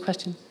answers your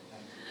question.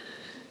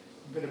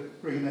 I'm going to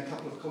bring in a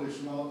couple of colleagues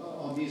from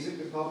our music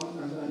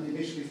department, and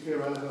initially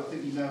Firo, who I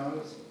think you know,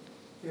 Alice.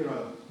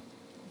 Firo.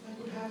 I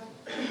could have,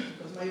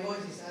 because my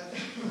voice is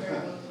very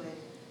well played.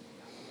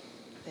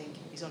 Thank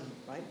you. It's on,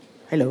 right?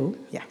 Hello.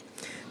 Yeah.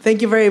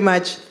 Thank you very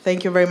much.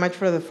 Thank you very much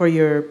for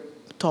your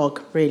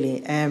talk.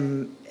 Really.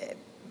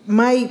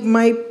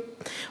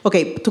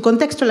 Okay. To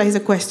contextualize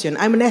the question,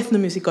 I'm an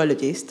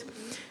ethnomusicologist,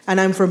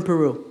 and I'm from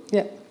Peru.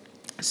 Yeah.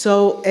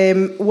 So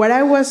what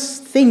I was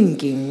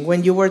thinking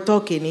when you were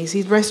talking is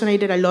it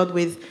resonated a lot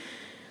with,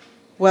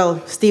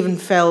 well, Stephen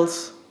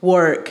Feld's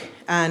work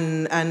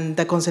and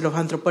the concept of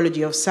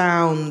anthropology of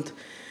sound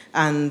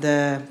and,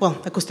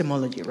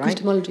 acoustemology, right?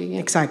 Acoustemology, yeah.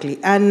 Exactly.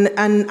 And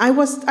I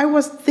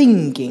was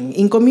thinking,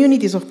 in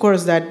communities, of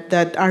course,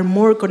 that are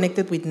more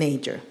connected with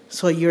nature.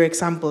 So your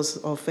examples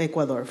of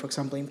Ecuador, for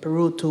example, in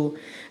Peru too,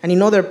 and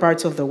in other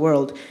parts of the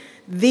world,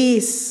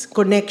 this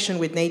connection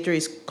with nature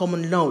is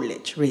common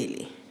knowledge,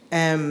 really.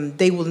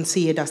 They wouldn't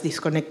see it as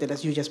disconnected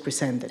as you just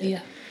presented it.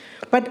 Yeah.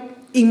 But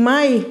in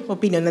my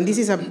opinion, and this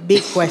is a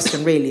big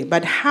question really,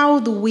 but how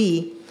do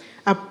we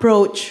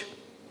approach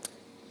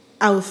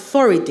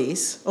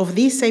authorities of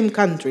these same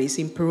countries,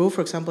 in Peru,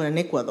 for example, and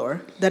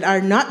Ecuador, that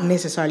are not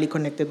necessarily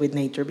connected with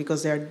nature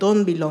because they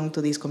don't belong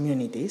to these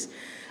communities,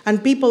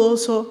 and people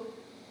also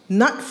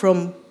not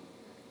from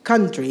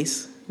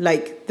countries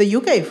like the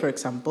UK, for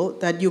example,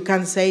 that you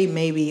can say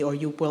maybe, or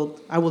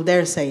I will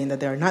dare say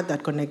that they are not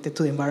that connected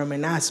to the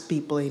environment as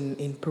people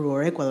in Peru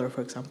or Ecuador,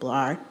 for example,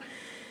 are.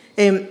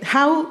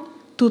 How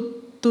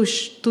to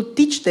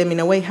teach them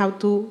in a way how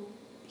to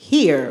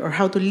hear or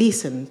how to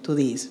listen to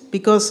this.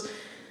 Because,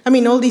 I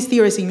mean, all these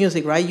theories in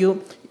music, right?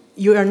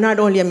 You are not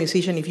only a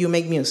musician if you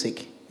make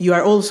music. You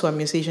are also a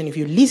musician if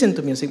you listen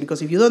to music,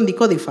 because if you don't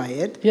decodify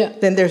it,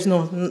 then there's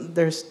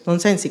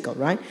nonsensical,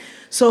 right?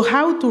 So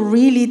how to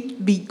really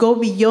go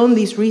beyond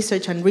this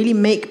research and really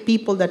make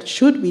people that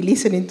should be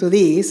listening to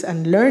this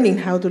and learning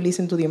how to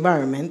listen to the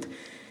environment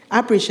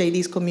appreciate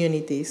these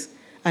communities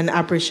and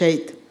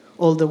appreciate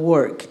all the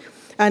work.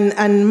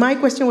 And my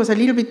question was a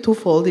little bit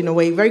twofold in a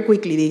way, very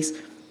quickly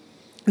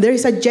there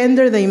is a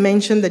gender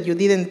dimension that you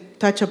didn't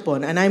touch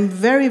upon, and I'm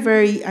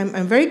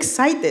very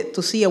excited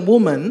to see a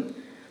woman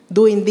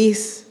doing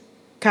this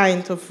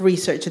kind of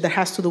research that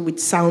has to do with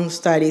sound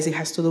studies. It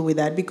has to do with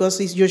that because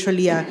it's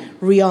usually a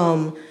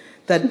realm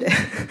that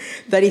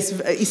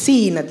is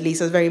seen, at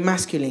least, as very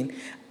masculine.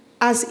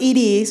 As it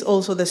is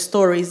also the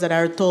stories that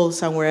are told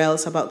somewhere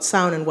else about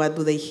sound and what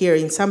do they hear.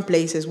 In some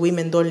places,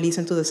 women don't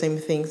listen to the same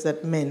things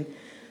that men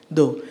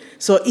do.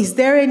 So is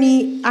there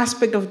any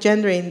aspect of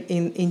gender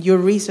in your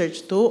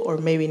research too, or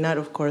maybe not,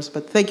 of course,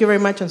 but thank you very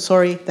much, and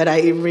sorry that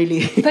I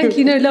really... Thank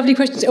you, no, lovely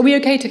questions. Are we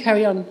okay to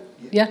carry on?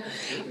 Yeah.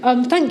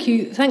 Thank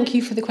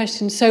you for the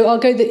question. So I'll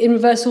go in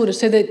reverse order.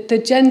 So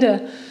the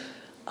gender,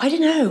 I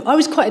don't know. I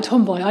was quite a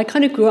tomboy. I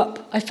kind of grew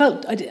up. I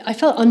felt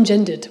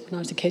ungendered when I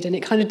was a kid, and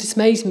it kind of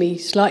dismays me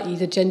slightly,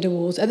 the gender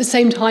wars. At the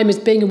same time as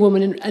being a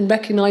woman and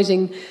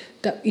recognising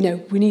that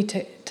we need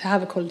to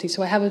have equality.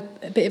 So I have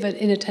a bit of an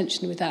inner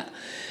tension with that.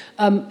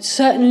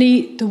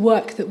 Certainly, the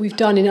work that we've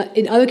done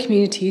in other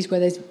communities where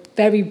there's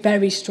very,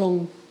 very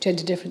strong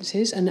gender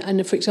differences,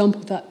 and for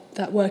example,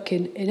 that work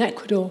in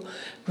Ecuador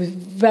was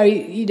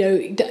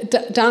very,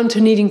 down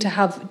to needing to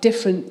have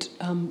different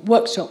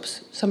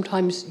workshops.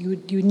 Sometimes you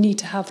would need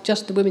to have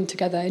just the women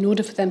together in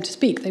order for them to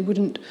speak. They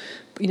wouldn't,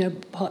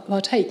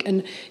 partake,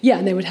 and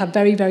they would have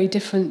very, very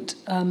different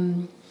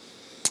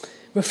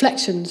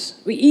reflections.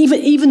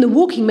 Even the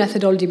walking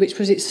methodology, which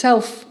was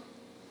itself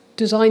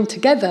designed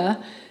together,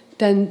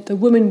 then the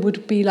woman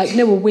would be like,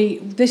 no, well,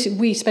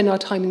 we spend our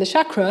time in the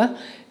chakra.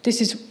 This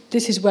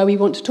is where we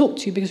want to talk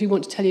to you because we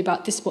want to tell you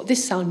about what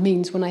this sound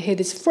means. When I hear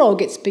this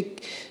frog, it's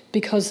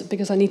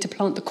because I need to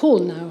plant the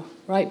corn now,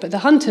 right? But the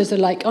hunters are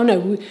like, oh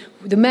no,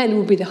 the men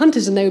would be the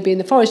hunters and they would be in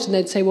the forest, and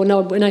they'd say, well, no,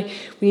 we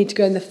need to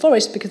go in the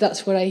forest because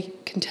that's where I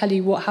can tell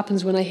you what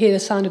happens when I hear the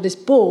sound of this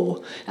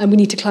boar, and we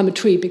need to climb a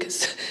tree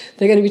because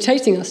they're going to be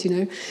chasing us,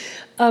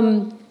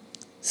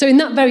 So in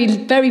that very,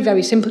 very,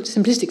 very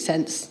simplistic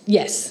sense,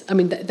 yes, I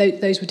mean,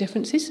 those were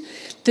differences.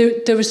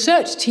 The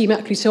research team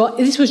actually, so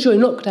this was during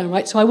lockdown,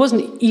 right? So I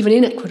wasn't even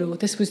in Ecuador.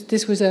 This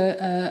was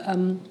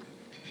a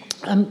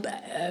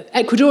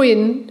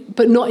Ecuadorian,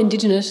 but not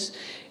indigenous,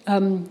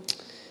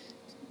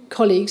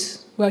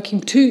 colleagues working,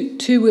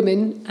 two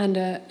women and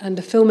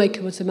a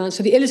filmmaker was a man.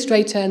 So the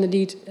illustrator and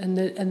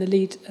the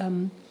lead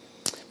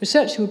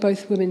researcher were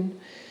both women.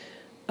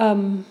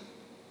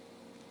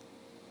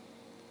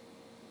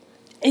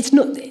 it's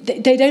not,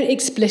 they don't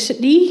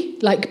explicitly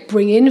like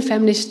bring in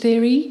feminist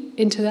theory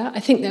into that. I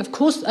think that, of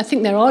course, I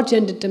think there are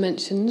gendered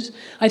dimensions.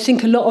 I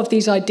think a lot of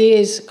these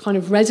ideas kind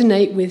of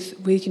resonate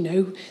with you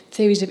know,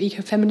 theories of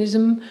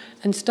ecofeminism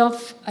and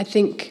stuff. I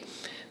think,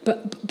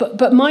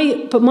 but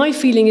my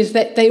feeling is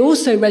that they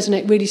also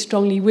resonate really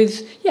strongly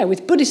with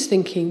Buddhist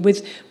thinking,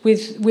 with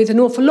an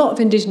awful lot of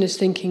indigenous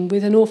thinking,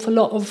 with an awful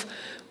lot of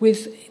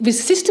with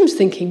systems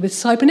thinking, with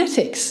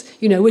cybernetics,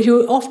 you know, which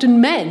are often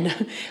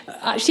men,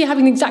 actually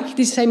having exactly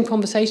the same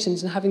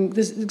conversations and having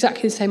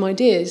exactly the same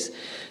ideas.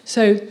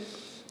 So,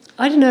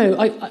 I don't know.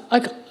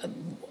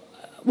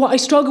 What I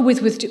struggle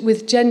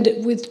with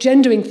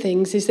gendering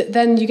things is that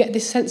then you get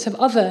this sense of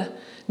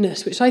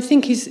otherness, which I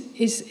think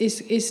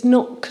is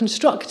not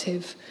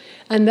constructive.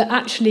 And that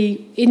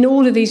actually, in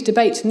all of these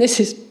debates, and this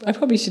is, I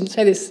probably shouldn't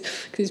say this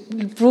because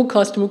it's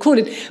broadcast and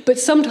recorded, but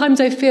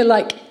sometimes I feel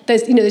like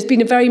there's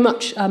been a very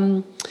much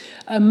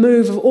a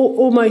move of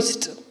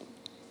almost,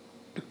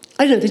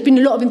 I don't know, there's been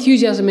a lot of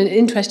enthusiasm and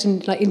interest in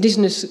like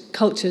indigenous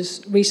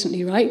cultures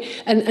recently, right?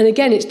 And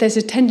again, there's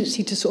a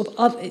tendency to sort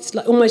of, it's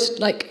like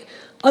almost like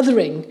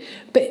othering.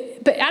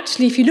 But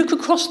actually, if you look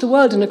across the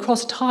world and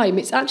across time,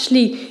 it's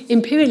actually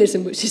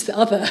imperialism, which is the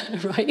other,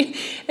 right?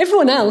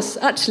 Everyone else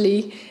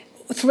actually,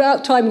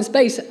 throughout time and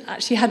space,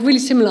 actually had really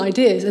similar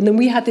ideas, and then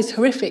we had this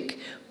horrific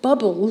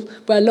bubble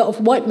where a lot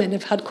of white men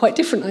have had quite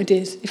different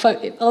ideas.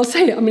 I'll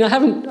say it. I mean, I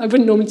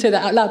wouldn't normally say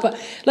that out loud, but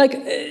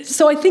like,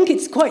 so I think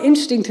it's quite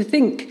interesting to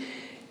think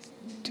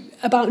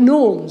about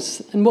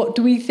norms and what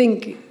do we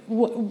think.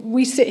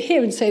 We sit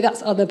here and say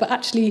that's other, but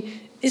actually,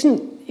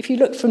 if you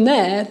look from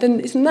there, then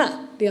isn't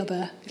that the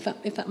other?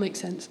 If that makes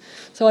sense.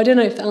 So I don't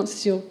know if that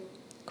answers your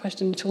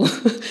question at all.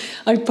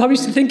 I probably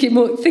should think it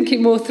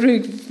more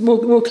through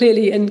more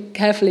clearly and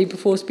carefully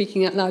before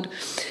speaking out loud.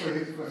 Very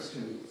good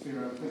question,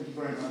 Vera. Thank you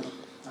very much.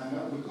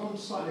 And we've gone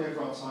slightly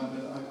over our time,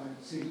 but I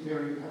see,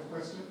 Vera, you have a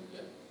question?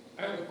 Yeah.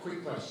 I have a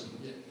quick question.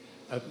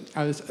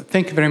 Yeah.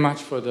 Thank you very much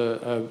for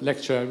the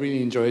lecture. I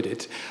really enjoyed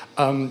it.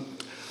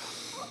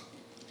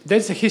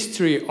 There's a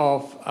history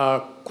of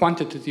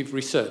quantitative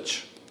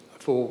research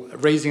for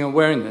raising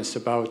awareness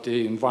about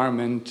the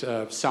environment,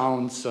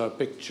 sounds,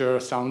 picture,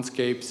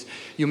 soundscapes.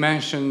 You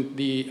mentioned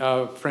the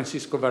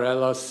Francisco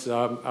Varela's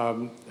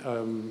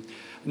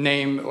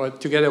name,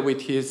 together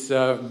with his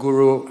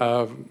guru,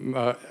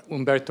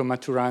 Umberto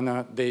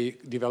Maturana. They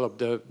developed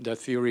the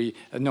theory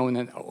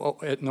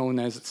known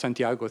as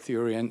Santiago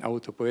theory and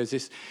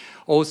autopoiesis.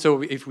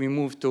 Also, if we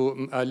move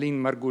to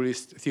Lynn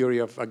Margulis' theory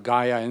of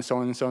Gaia and so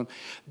on and so on.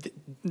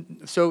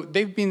 So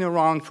they've been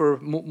around for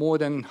more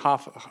than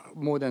half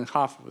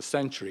of a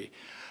century.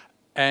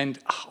 And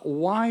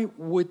why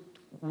would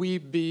we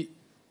be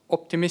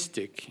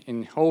optimistic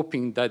in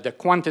hoping that the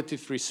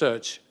quantitative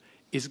research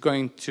is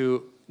going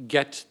to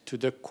get to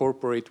the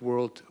corporate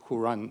world who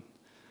run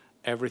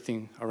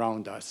everything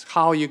around us?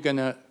 How are you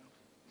gonna,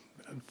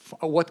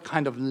 what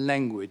kind of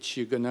language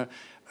you're gonna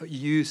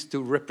use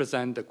to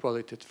represent the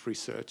qualitative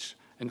research?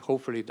 And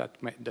hopefully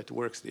that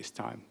works this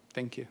time.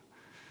 Thank you.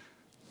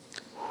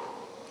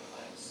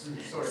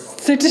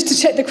 So just to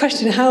check the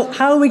question,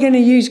 how are we going to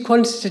use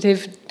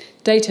quantitative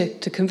data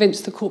to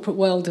convince the corporate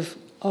world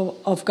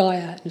of Gaia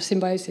and of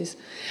symbiosis?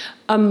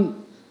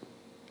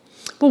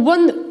 Well,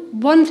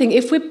 one thing,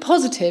 if we're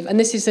positive, and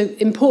this is an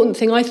important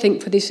thing, I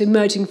think, for this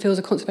emerging fields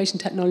of conservation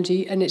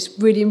technology, and it's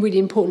really, really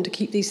important to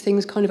keep these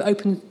things kind of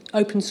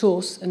open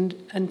source and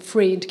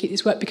free and to keep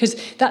this work, because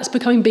that's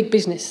becoming big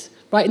business,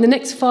 right? In the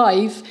next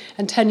 5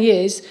 and 10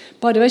 years,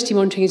 biodiversity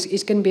monitoring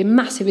is going to be a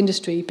massive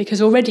industry, because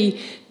already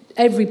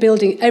every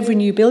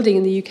new building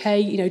in the UK,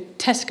 you know,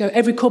 Tesco,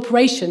 every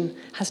corporation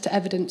has to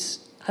evidence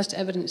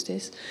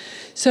this.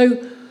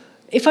 So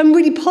if I'm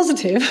really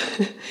positive,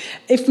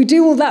 if we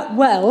do all that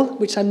well,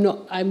 which I'm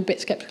a bit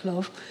sceptical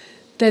of,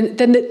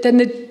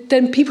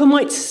 then people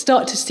might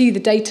start to see the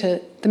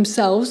data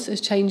themselves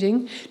as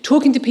changing.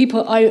 Talking to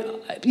people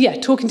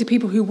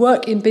who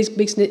work in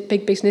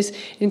big business,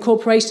 in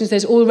corporations,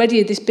 there's already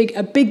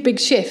a big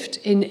shift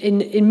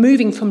in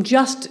moving from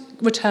just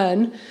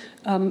return,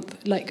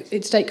 like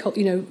it's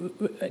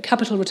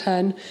capital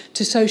return,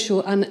 to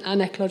social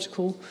and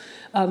ecological.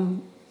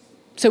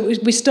 So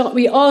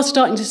we are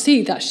starting to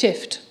see that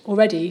shift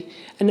already,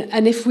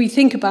 and if we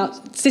think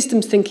about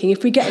systems thinking,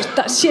 if we get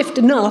that shift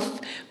enough,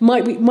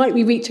 might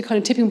we reach a kind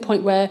of tipping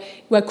point where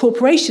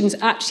corporations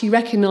actually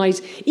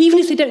recognise, even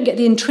if they don't get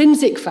the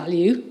intrinsic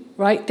value,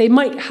 right? They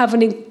might have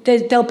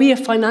there'll be a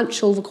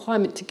financial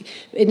requirement,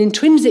 an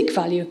intrinsic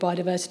value of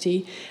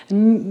biodiversity,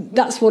 and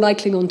that's what I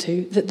cling on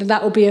to.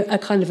 That will be a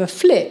kind of a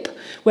flip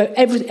where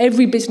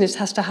every business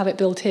has to have it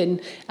built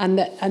in, and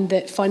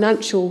that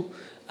financial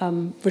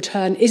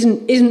return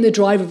isn't the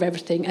driver of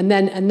everything, and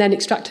then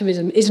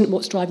extractivism isn't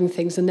what's driving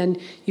things, and then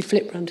you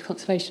flip round to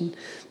conservation.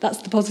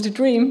 That's the positive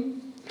dream.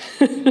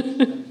 Thank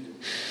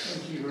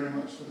you very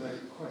much for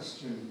that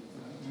question,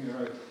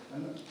 Miro.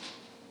 And do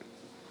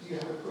you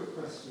have a quick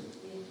question?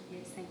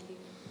 Yes, thank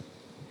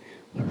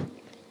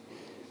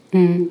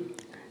you.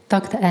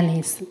 Dr.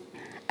 Alice,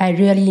 I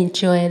really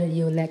enjoyed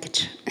your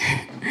lecture.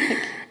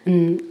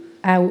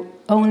 I've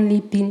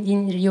only been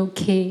in the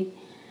UK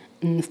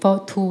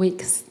for 2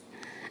 weeks.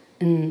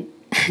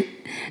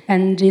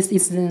 And this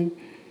is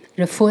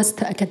the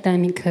first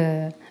academic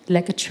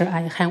lecture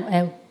I have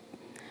ever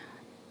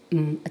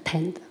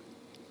attended.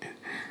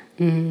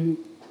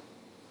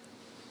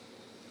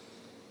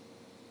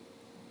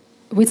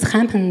 Which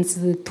happens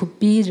to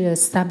be the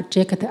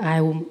subject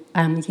I'm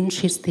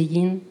interested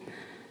in,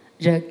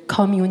 the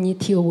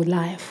community of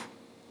life.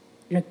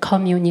 The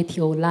community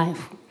of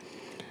life,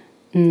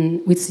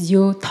 which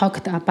you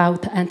talked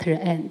about at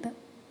the end.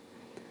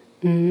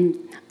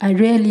 I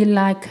really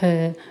like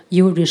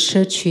your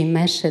research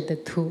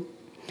method too.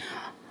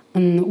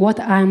 What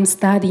I'm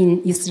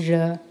studying is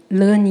the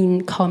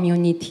learning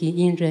community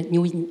in the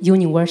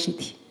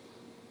university.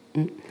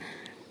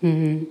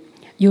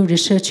 Your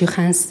research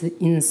has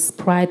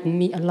inspired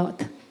me a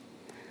lot,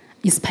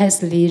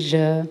 especially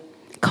the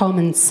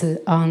comments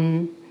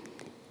on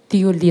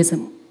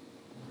dualism.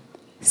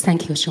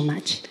 Thank you so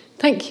much.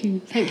 Thank you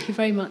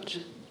very much.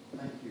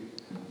 Thank you.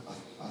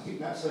 I think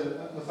that's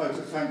a vote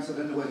of thanks. I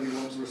don't know whether you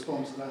want to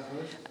respond to that,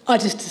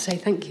 Alice. Just to say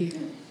thank you.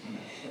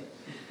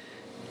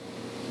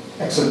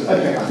 Excellent.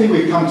 Okay, I think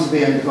we've come to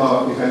the end of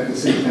our event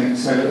this evening,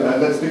 so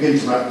let's begin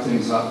to wrap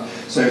things up.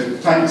 So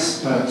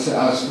thanks to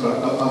Alice for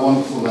a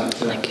wonderful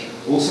lecture. Thank you.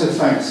 Also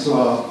thanks to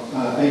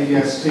our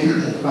ABS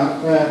team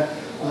back there,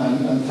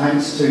 and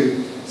thanks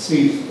to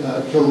Steve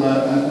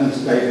Kilner and to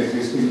David,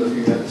 who's been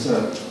looking at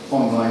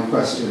online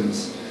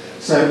questions.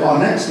 So our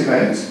next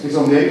event is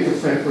on the 8th of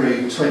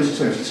February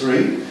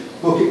 2023.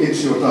 Book it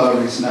into your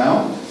diaries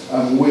now.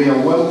 We are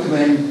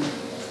welcoming,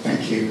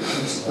 thank you,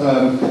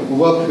 we're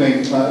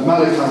welcoming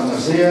Malik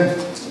Al-Nazir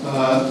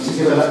to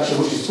give a lecture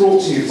which is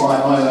brought to you by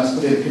ILAS,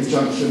 but in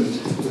conjunction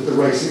with the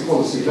Race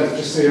Equality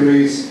Lecture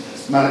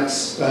Series.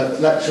 Malik's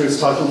lecture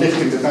is titled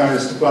Lifting the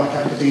Barriers to Black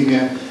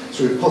Academia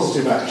Through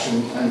Positive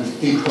Action and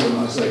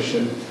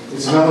Decolonisation.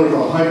 It's another of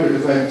our hybrid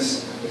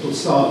events. It will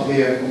start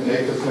here on the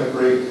 8th of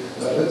February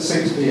at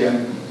 6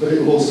 p.m, but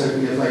it will also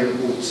be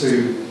available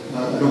to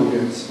an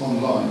audience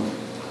online.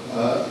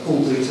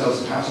 Full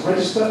details of how to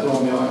register are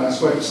on the ILAS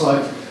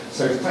website.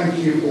 So thank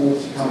you all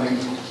for coming,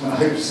 and I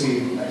hope to see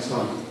you next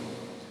time.